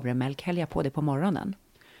eller havremjölk häller jag på det på morgonen.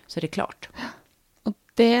 Så det är klart. Och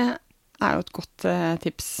det är ju ett gott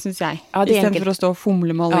tips, syns jag. Ja, det är istället för att stå och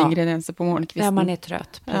fumla med alla ingredienser på morgonkvisten. Ja, man är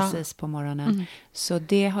trött precis på morgonen. Så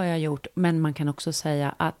det har jag gjort. Men man kan också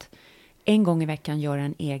säga att en gång i veckan göra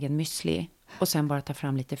en egen müsli. Och sen bara ta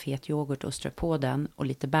fram lite fet yoghurt och strö på den. Och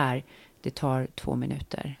lite bär. Det tar 2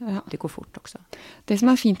 minuter. Ja. Det går fort också. Det som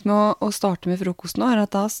är fint med att starta med frukosten är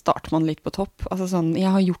att då startar man lite på topp. Alltså sån, jag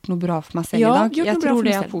har gjort något bra för mig själv idag. Jag tror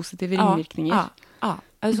det har positiva ringvirkningar. Ja.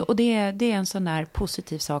 Alltså, och det är en sån där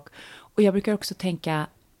positiv sak. Och jag brukar också tänka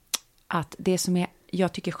att det som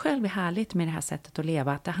jag tycker själv är härligt med det här sättet att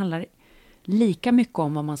leva, att det handlar lika mycket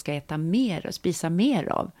om vad man ska äta mer och spisa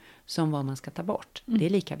mer av som vad man ska ta bort. Det är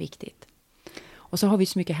lika viktigt. Och så har vi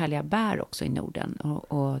så mycket härliga bär också i Norden.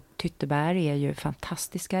 Och tyttebär är ju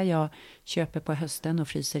fantastiska. Jag köper på hösten och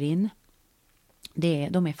fryser in.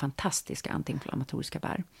 De är fantastiska antiinflammatoriska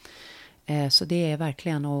bär. Så det är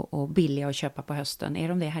verkligen och billiga att köpa på hösten. Är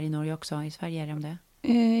de det här i Norge också? I Sverige är de det?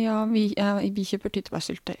 Ja, vi köper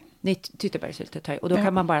tyttebärsyltej. Det är tyttebärsyltej. Och då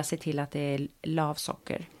kan man bara se till att det är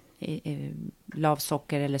lavsocker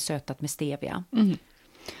eller sötat med stevia.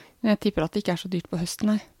 Jag tippar att det inte är så dyrt på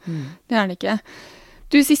hösten. Det är det inte.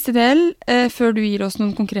 Du, sista del, för du ger oss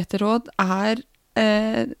några konkreta råd, är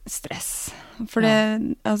stress. För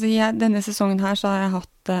denne säsongen här så har jag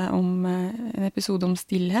haft om en episod om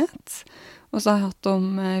stillhet. Och så har jag haft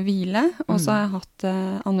om vila. Och så har jag haft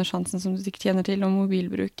Anders Hansen, som du säkert känner till, om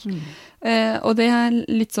mobilbruk. Och det är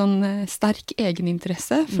lite sån stark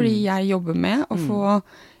egenintresse. För jag jobbar med att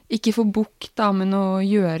ikke få bukt da, men å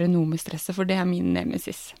gjøre noe med stresset, for det er min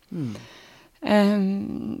nemesis. Og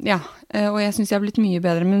jeg synes jeg har blitt mye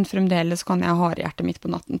bedre, men fremdeles kan jeg ha hjertet mitt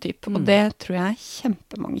på natten, typ. Og det tror jeg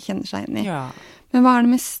kjempemange kjenner seg inn i. Ja. Men vad är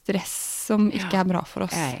det med stress som inte är bra för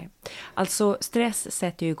oss? Nej. Alltså stress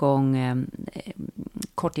sätter ju igång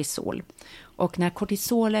kortisol. Och när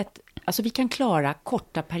kortisolet, alltså vi kan klara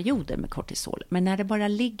korta perioder med kortisol, men när det bara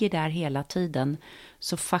ligger där hela tiden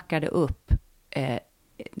så fuckar det upp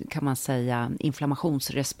kan man säga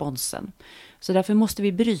inflammationsresponsen. Så därför måste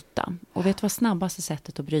vi bryta. Och vet du vad snabbaste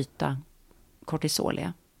sättet att bryta kortisol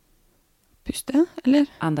är? Pusta, eller?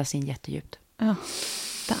 Andas in jättedjupt. Ja,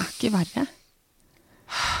 det är inte värre.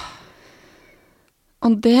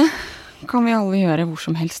 Och det kan vi alla göra hvor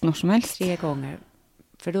som helst, när som helst. 3 gånger.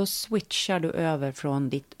 För då switchar du över från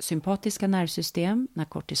ditt sympatiska nervsystem, när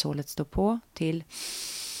kortisolet står på, till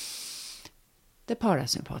det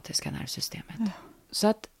parasympatiska nervsystemet. Ja. Så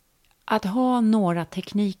att att ha några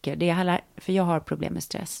tekniker, det handlar, för jag har problem med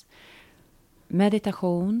stress.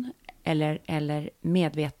 Meditation eller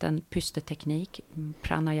medveten pusteteknik,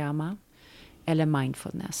 pranayama eller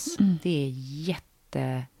mindfulness. Det är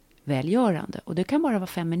jättevälgörande. Och det kan bara vara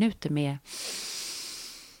 5 minuter med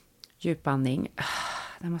djupandning.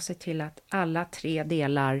 Där man ser till att alla 3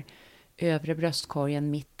 delar, övre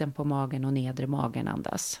bröstkorgen, mitten på magen och nedre magen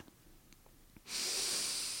andas.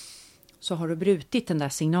 Så har du brutit den där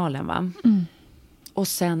signalen, va? Och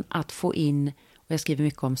sen att få in, och jag skriver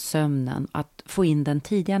mycket om sömnen, att få in den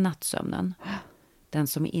tidiga nattsömnen. Den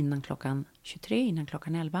som är innan klockan 23, innan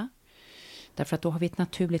klockan 11. Därför att då har vi ett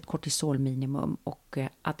naturligt kortisolminimum. Och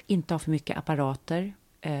att inte ha för mycket apparater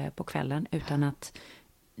på kvällen, utan att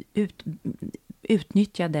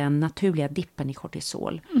utnyttja den naturliga dippen i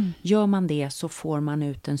kortisol. Gör man det så får man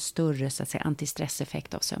ut en större, så att säga,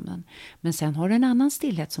 antistresseffekt av sömnen. Men sen har du en annan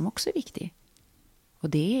stillhet som också är viktig. Och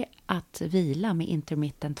det är att vila med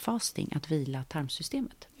intermittent fasting, att vila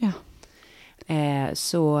tarmsystemet. Ja.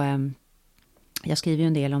 Så jag skriver ju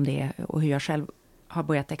en del om det och hur jag själv har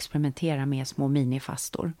börjat experimentera med små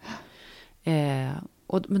minifastor.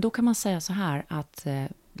 Men då kan man säga så här att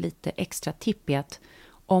lite extra tipp är att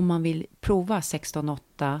om man vill prova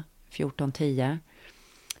 16-8, 14-10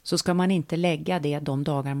 så ska man inte lägga det de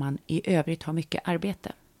dagar man i övrigt har mycket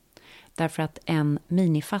arbete. Därför att en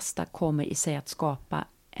minifasta kommer i sig att skapa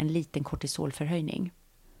en liten kortisolförhöjning.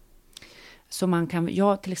 Så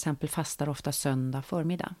jag till exempel fastar ofta söndag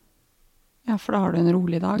förmiddag. Ja, för då har du en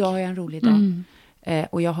rolig dag. Då har jag en rolig dag.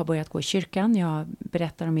 Och jag har börjat gå i kyrkan. Jag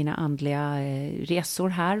berättar om mina andliga resor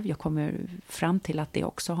här. Jag kommer fram till att det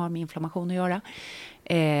också har med inflammation att göra.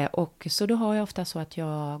 Och så då har jag ofta så att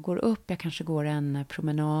jag går upp. Jag kanske går en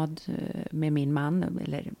promenad med min man.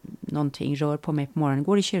 Eller någonting, rör på mig på morgonen.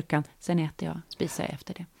 Går i kyrkan. Sen äter jag, spisar jag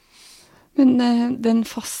efter det. Men den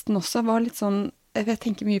fasten också var lite sån... Jag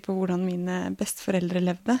tänker mycket på hur mina bästföräldrar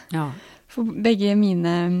levde. Ja. För bägge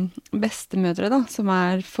mina bestemødre då, som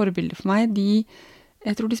är förebilder för mig,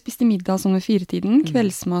 jag tror de spiste middag sånn ved 4-tiden,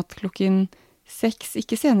 kveldsmat klokken 6,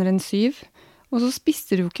 ikke senere enn 7. Og så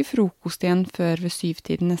spiste du jo ikke frokost igjen før ved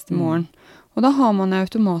 7-tiden neste morgen. Og da har man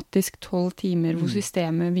automatisk 12 timer hvor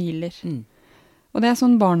systemet hviler. Og det er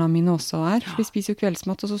sånn barna mine også er, for de spiser jo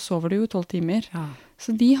kveldsmat, og så sover de jo 12 timer. Ja.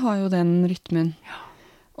 Så de har jo den rytmen. Ja.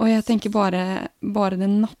 Og jeg tenker bare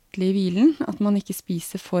den nattlige hvilen, at man ikke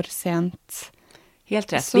spiser for sent.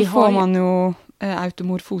 Helt rätt. Så får man ju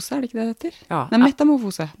automorfose, är det inte det heter? Ja. Nej,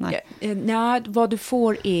 metamorfose. Nej. Ja, vad du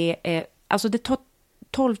får är... alltså det tar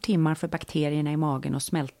 12 timmar för bakterierna i magen att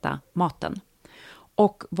smälta maten.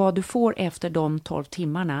 Och vad du får efter de 12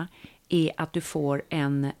 timmarna är att du får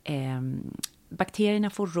en... bakterierna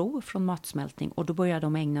får ro från matsmältning och då börjar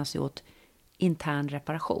de ägna sig åt intern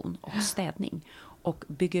reparation och städning. Och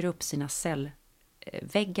bygger upp sina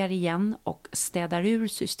cellväggar igen och städar ur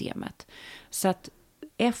systemet. Så att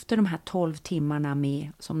efter de här 12 timmarna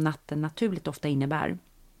med, som natten naturligt ofta innebär,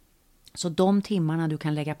 så de timmarna du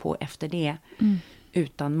kan lägga på efter det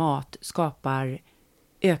utan mat skapar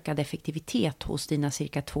ökad effektivitet hos dina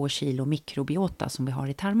cirka 2 kilo mikrobiota som vi har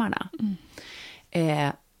i tarmarna.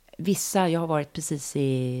 Jag har varit precis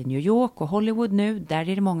i New York och Hollywood nu. Där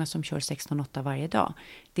är det många som kör 16-8 varje dag.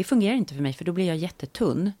 Det fungerar inte för mig för då blir jag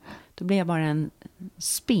jättetunn. Då blir jag bara en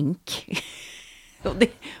spink.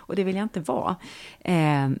 och det vill jag inte vara.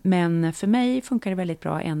 Men för mig funkar det väldigt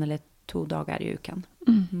bra 1 eller 2 dagar i veckan.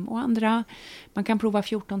 Och andra, man kan prova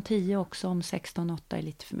 14-10 också om 16-8 är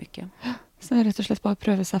lite för mycket. Så rett og slett bare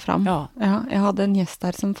prøve seg fram. Ja, jeg hadde en gjest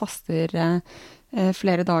her som faster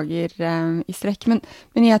flere dager i strekk.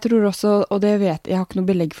 Men jeg tror også, og det vet jeg har ikke noe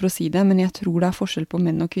belegg for å si det, men jeg tror det er forskjell på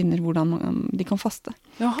menn og kvinner hvordan de kan faste.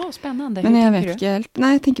 Jaha, spennende. Men jeg vet ikke helt.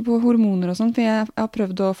 Nei, jeg tenker på hormoner og sånt, for jeg har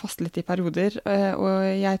prøvd å faste litt i perioder, og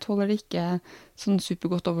jeg tåler det ikke sånn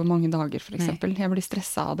supergodt over mange dager, for eksempel. Jeg blir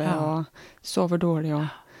stresset av det og sover dårlig.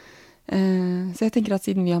 Så jeg tenker at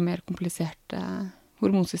siden vi har mer komplisert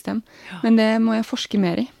hormonsystem, men det må jag forska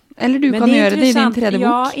mer i. Eller du kan göra det i din 3D-bok.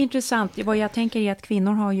 Ja, intressant. Vad jag tänker är att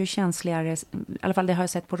kvinnor har ju känsligare, i alla fall det har jag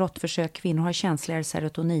sett på råttförsök, kvinnor har känsligare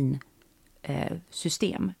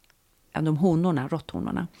serotoninsystem än de honorna,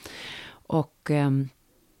 råtthonorna. Och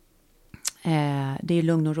det är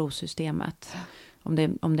lugn- och ro-systemet. Om det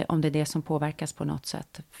är det som påverkas på något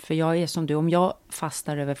sätt. För jag är som du, om jag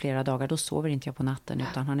fastar över flera dagar, då sover inte jag på natten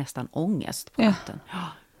utan har nästan ångest på natten. Ja.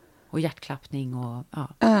 Och hjärtklappning och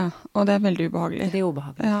och det är väldigt obehagligt. Det är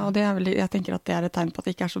obehagligt. Ja, och det är väl, jag tänker att det är ett tecken på att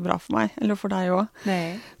det inte är så bra för mig eller för dig också.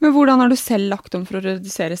 Nej. Men hur har du själv lagt om för att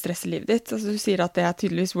reducera stress i livet ditt? Alltså du säger att det är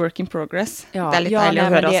tydligtvis work in progress. Ja, det är lite dejligt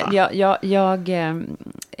att höra.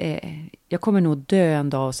 jag kommer nog dö en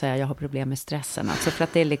dag och säga att jag har problem med stressen. Alltså för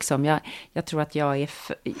att det är liksom, jag tror att jag är...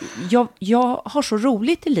 Jag har så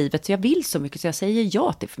roligt i livet så jag vill så mycket så jag säger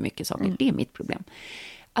ja till för mycket saker. Det är mitt problem. I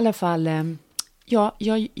alla fall,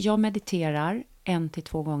 jag mediterar 1 till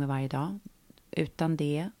 2 gånger varje dag. Utan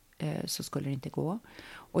det så skulle det inte gå.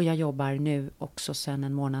 Och jag jobbar nu också sedan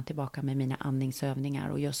en månad tillbaka med mina andningsövningar.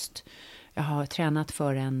 Och just, jag har tränat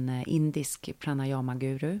för en indisk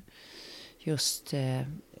pranayama-guru. Just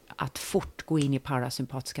att fort gå in i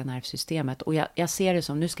parasympatiska nervsystemet. Och jag ser det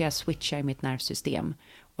som, nu ska jag switcha i mitt nervsystem.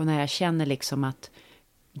 Och när jag känner liksom att,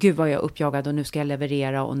 gud vad jag är uppjagad och nu ska jag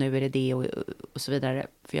leverera och nu är det och så vidare.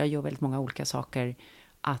 För jag gör väldigt många olika saker.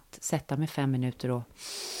 Att sätta mig 5 minuter och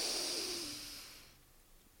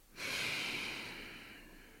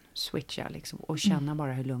switcha liksom. Och känna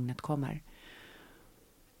bara hur lugnet kommer.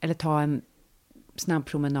 Eller ta en snabb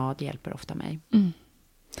promenad hjälper ofta mig.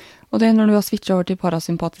 Och det är när du har switchat över till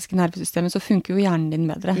parasympatiska nervsystemet så funkar ju hjärnan din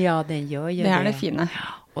bättre. Ja, den gör ju det. Det är det fina.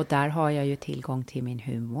 Och där har jag ju tillgång till min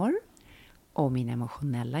humor och min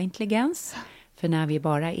emotionella intelligens. För när vi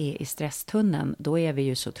bara är i stresstunneln, då är vi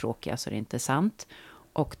ju så tråkiga så det är inte sant.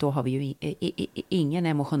 Och då har vi ju ingen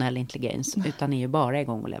emotionell intelligens, utan är ju bara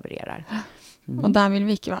igång och levererar. Och där vill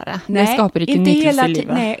vi inte vara. Nej, det skapar inte nyttelse i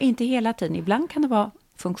livet. Nej, inte hela tiden. Ibland kan det vara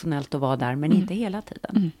funktionellt att vara där, men inte hela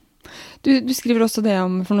tiden. Du skriver också det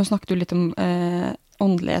om, för nu snackade du lite om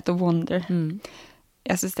åndlighet och wonder.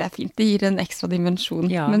 Jag syns det är fint. Det ger en extra dimension.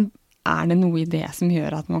 Ja. Men är det något i det som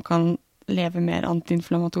gör att man kan leva mer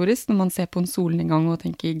antiinflammatoriskt när man ser på en solnedgång och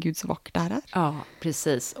tänker gud så vackert det här är? Ja,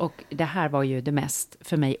 precis. Och det här var ju det mest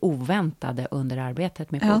för mig oväntade under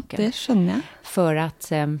arbetet med boken. Ja, det skönner jag. För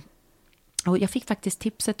att... Och jag fick faktiskt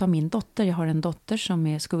tipset av min dotter. Jag har en dotter som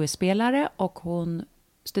är skådespelare och hon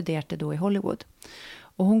studerade då i Hollywood.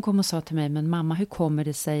 Och hon kom och sa till mig, men mamma, hur kommer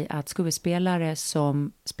det sig att skådespelare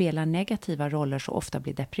som spelar negativa roller så ofta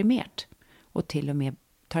blir deprimerad och till och med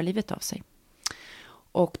tar livet av sig?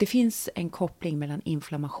 Och det finns en koppling mellan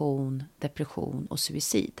inflammation, depression och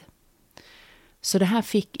suicid. Så det här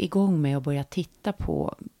fick igång mig att börja titta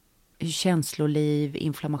på hur känsloliv,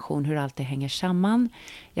 inflammation, hur allt det hänger samman.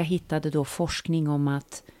 Jag hittade då forskning om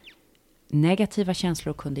att negativa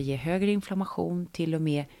känslor kunde ge högre inflammation. Till och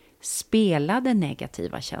med spelade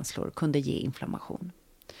negativa känslor kunde ge inflammation.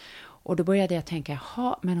 Och då började jag tänka,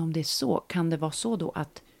 men om det är så, kan det vara så då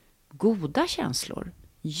att goda känslor,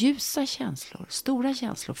 ljusa känslor, stora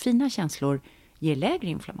känslor, fina känslor ger lägre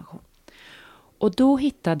inflammation? Och då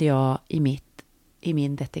hittade jag i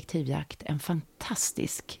min detektivjakt en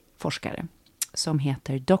fantastisk forskare som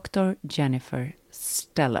heter Dr. Jennifer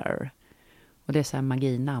Stellar. Och det är så här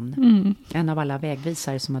maginamn. En av alla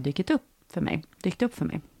vägvisare som har dykt upp för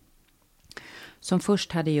mig. Som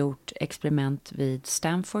först hade gjort experiment vid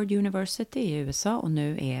Stanford University i USA och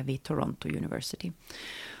nu är vid Toronto University.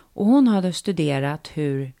 Och hon hade studerat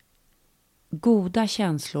hur goda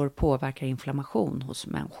känslor påverkar inflammation hos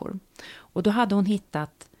människor. Och då hade hon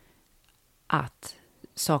hittat att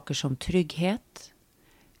saker som trygghet,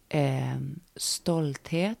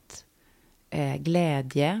 stolthet,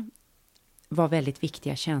 glädje var väldigt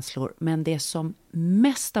viktiga känslor. Men det som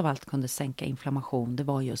mest av allt kunde sänka inflammation, det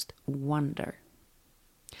var just wonder.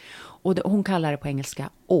 Och hon kallar det på engelska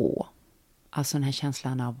awe. Alltså den här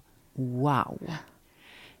känslan av wow.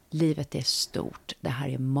 Livet är stort, det här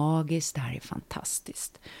är magiskt, det här är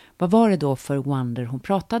fantastiskt. Vad var det då för wonder hon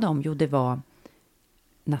pratade om? Jo, det var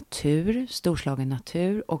natur, storslagen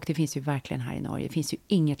natur. Och det finns ju verkligen här i Norge. Det finns ju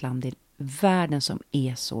inget land i världen som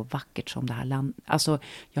är så vackert som det här landet. Alltså,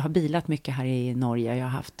 jag har bilat mycket här i Norge. Jag har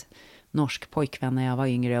haft norsk pojkvän när jag var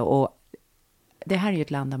yngre. Och det här är ju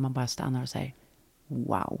ett land där man bara stannar och säger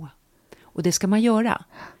wow. Och det ska man göra.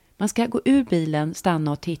 Man ska gå ur bilen,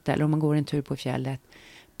 stanna och titta. Eller om man går en tur på fjället.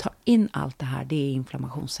 Ta in allt det här. Det är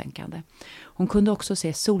inflammationssänkande. Hon kunde också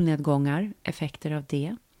se solnedgångar. Effekter av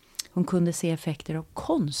det. Hon kunde se effekter av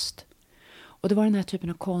konst. Och det var den här typen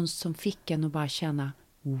av konst som fick en att bara känna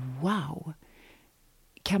wow.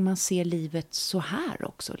 Kan man se livet så här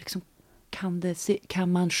också? Liksom,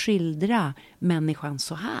 kan man skildra människan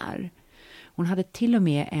så här? Hon hade till och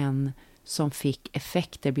med en som fick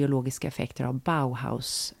biologiska effekter av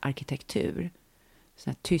Bauhaus-arkitektur.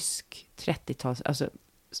 Sån här tysk 30-tals. Alltså,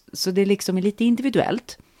 så det liksom är lite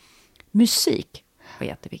individuellt. Musik var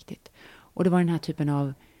jätteviktigt. Och det var den här typen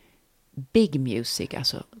av big music,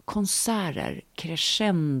 alltså konserter,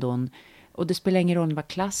 crescendon. Och det spelar ingen roll om det var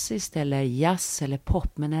klassiskt eller jazz eller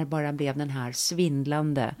pop, men när det bara blev den här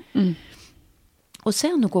svindlande. Och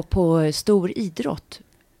sen att gå på stor idrott.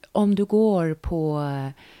 Om du går på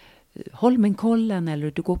Holmenkollen,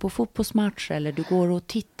 eller du går på fotbollsmatch, eller du går och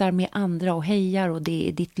tittar med andra och hejar, och det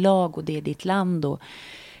är ditt lag och det är ditt land, och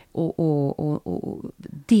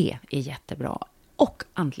det är jättebra. Och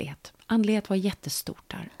andlighet. Andlighet var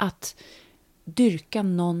jättestort där. Att dyrka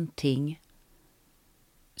någonting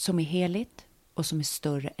som är heligt och som är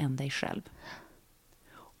större än dig själv.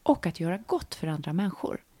 Och att göra gott för andra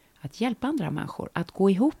människor. Att hjälpa andra människor. Att gå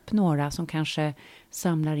ihop några som kanske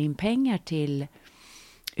samlar in pengar till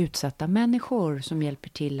utsatta människor, som hjälper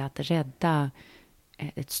till att rädda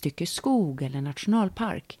ett stycke skog eller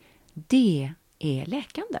nationalpark. Det är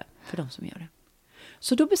läkande för de som gör det.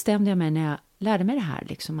 Så då bestämde jag mig när jag lärde mig det här,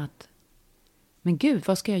 liksom att, men gud,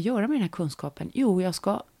 vad ska jag göra med den här kunskapen? Jo, jag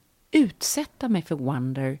ska utsätta mig för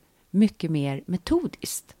Wonder mycket mer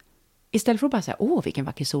metodiskt. Istället för att bara säga, vilken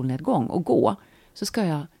vacker solnedgång, och gå, så ska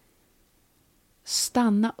jag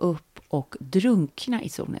stanna upp och drunkna i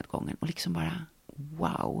solnedgången och liksom bara,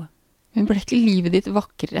 wow. Men blir inte livet ditt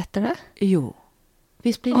vackrare efter det? Jo,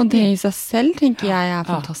 visst blir det. Och det i sig själv tänker jag är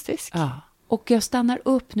fantastiskt. Ja. Och jag stannar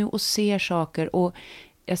upp nu och ser saker, och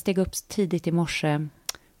jag steg upp tidigt i morse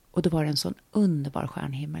och då var det en sån underbar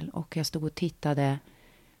stjärnhimmel, och jag stod och tittade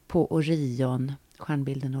på Orion,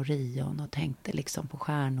 stjärnbilden Orion, och tänkte liksom på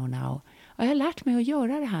stjärnorna, och jag har lärt mig att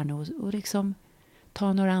göra det här nu och liksom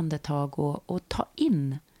ta några andetag och ta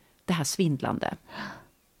in det här svindlande.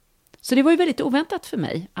 Så det var ju väldigt oväntat för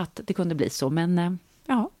mig att det kunde bli så, men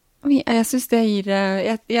ja. Jeg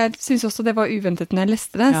synes også det var uventet når jeg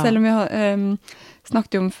leste det, selv om jeg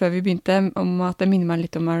snakket om før vi begynte om at det minner meg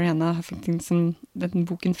litt om Arianna Huffington, som den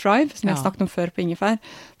boken Thrive, som jeg snakket om før på Ingefær.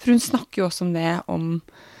 For hun snakker jo også om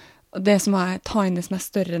det som ta inn det som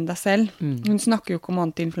større enn deg selv. Hun snakker jo ikke om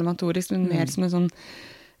antiinflammatorisk, men mer som en sånn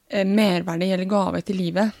merverdi eller gave til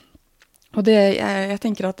livet. Og jeg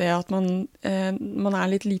tenker at det at man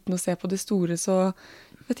litt liten og ser på det store, så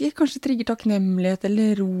vet ikke, kanskje trigger takknemlighet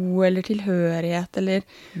eller ro eller tilhørighet, eller,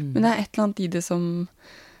 men det ett eller annat i det som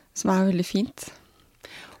väldigt fint.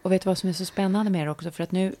 Och vet du vad som är så spännande med det också? För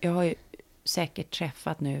att nu, jag har ju säkert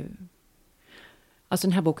träffat nu, alltså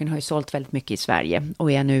den här boken har ju sålt väldigt mycket i Sverige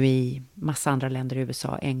och är nu i massa andra länder,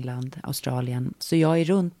 USA, England, Australien. Så jag är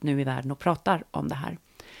runt nu i världen och pratar om det här.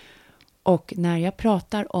 Och när jag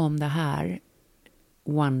pratar om det här,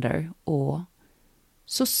 Wonder, och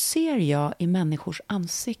så ser jag i människors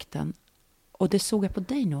ansikten, och det såg jag på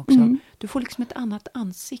dig nu också, du får liksom ett annat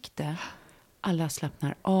ansikte. Alla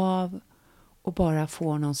slappnar av och bara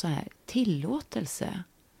får någon så här tillåtelse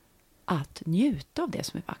att njuta av det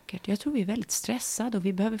som är vackert. Jag tror vi är väldigt stressade och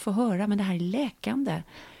vi behöver få höra, men det här är läkande.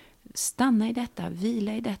 Stanna i detta,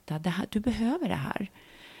 vila i detta. Du behöver det här.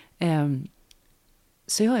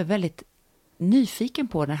 Så jag är väldigt nyfiken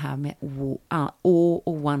på det här med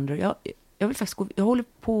och wonder. Jag vill faktiskt jag håller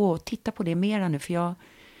på att titta på det mera nu, för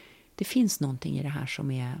det finns någonting i det här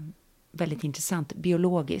som är väldigt intressant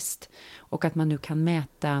biologiskt, och att man nu kan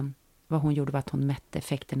mäta, vad hon gjorde var att hon mätte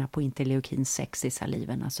effekterna på interleukin 6 i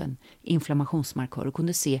saliven, alltså en inflammationsmarkör, och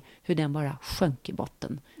kunde se hur den bara sjönk i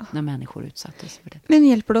botten när människor utsattes för det. Men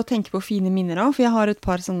hjälper det att tänka på fina minnen då? För jag har ett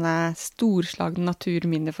par sådana storslagna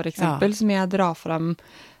naturminnen för exempel, som jag drar fram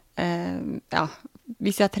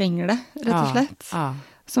hvis jag tränger det, rätt och slett.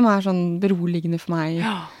 Som är sån beroligande för mig.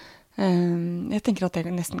 Jag tänker att det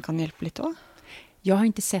nästan kan hjälpa lite då. Jag har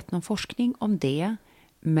inte sett någon forskning om det,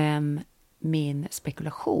 men min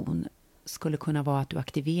spekulation skulle kunna vara att du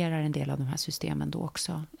aktiverar en del av de här systemen då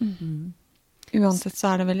också. Uansett så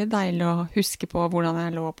är det väldigt dejligt att huska på hur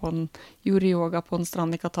jag låg gjorde yoga på en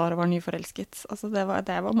strand i Qatar och var nyförälsket. Alltså det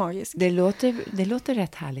var magiskt. Det låter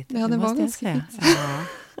rätt härligt. Ja, det var ganska fint. Ja,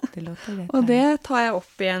 det låter rätt. Och det tar jag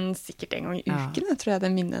upp igen säkert en gång i uken, tror jag,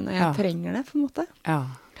 den minnen när jag tränger det på något sätt. Ja.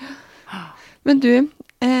 Men du,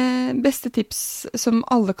 bästa tips som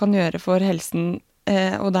alla kan göra för hälsan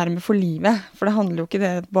och därmed för livet, för det handlar ju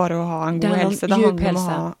inte bara om att ha en god hälsa, det handlar om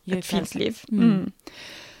att ha ett fint liv.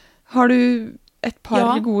 Har du ett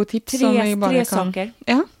par goda tips som vi bara tre kan... saker.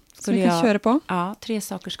 Ja, som vi kan köra på? Ja, 3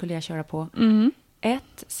 saker skulle jag köra på. 1,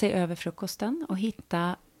 se över frukosten och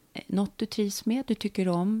hitta något du trivs med, du tycker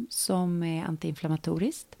om, som är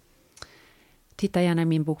antiinflammatoriskt. Titta gärna i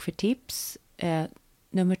min bok för tips.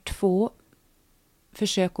 Nummer 2,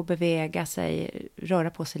 försök att beväga sig, röra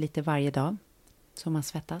på sig lite varje dag så man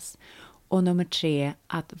svettas. Och nummer 3,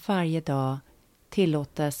 att varje dag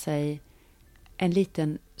tillåta sig en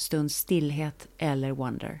liten stund stillhet eller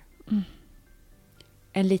wonder.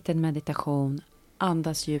 En liten meditation,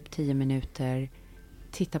 andas djupt 10 minuter,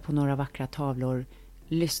 titta på några vackra tavlor,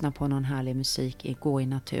 lyssna på någon härlig musik, gå i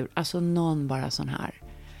natur. Alltså någon bara sån här.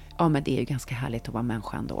 Ja, men det är ju ganska härligt att vara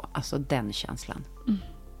människa ändå. Alltså den känslan.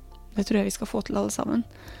 Det tror jag vi ska få till allesammen.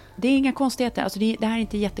 Det är inga konstigheter. Alltså det här är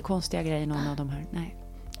inte jättekonstiga grejer, någon av de här. Nej.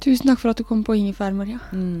 Tusen tack för att du kom på Ingefär, Maria.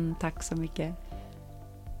 Tack så mycket.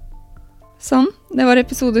 Sånn, det var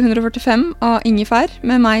episode 145 av Ingefær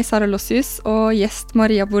med meg, Sara Lossius, og gjest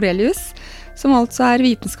Maria Borelius, som altså er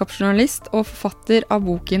vitenskapsjournalist og forfatter av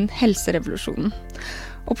boken Helserevolusjonen.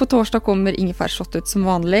 Og på torsdag kommer Ingefær-shot ut som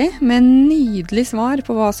vanlig, med nydelig svar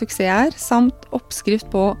på hva suksess er, samt oppskrift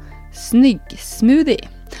på snygg-smoothie.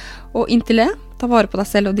 Og inntil det, ta vare på deg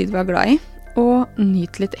selv og de du er glad i, og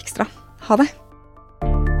nyt litt ekstra. Ha det!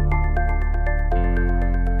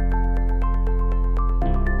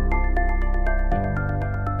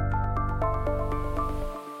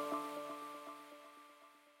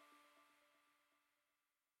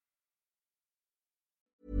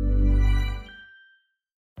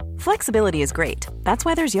 Flexibility is great. That's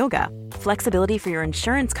why there's yoga. Flexibility for your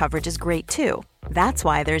insurance coverage is great too. That's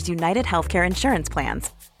why there's United Healthcare Insurance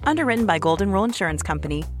Plans. Underwritten by Golden Rule Insurance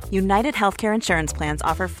Company, United Healthcare Insurance Plans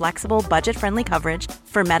offer flexible, budget-friendly coverage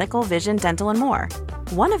for medical, vision, dental, and more.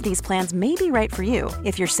 One of these plans may be right for you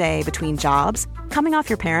if you're, say, between jobs, coming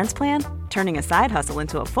off your parents' plan, turning a side hustle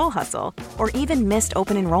into a full hustle, or even missed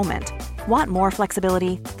open enrollment. Want more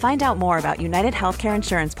flexibility? Find out more about United Healthcare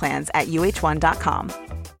Insurance Plans at uh1.com.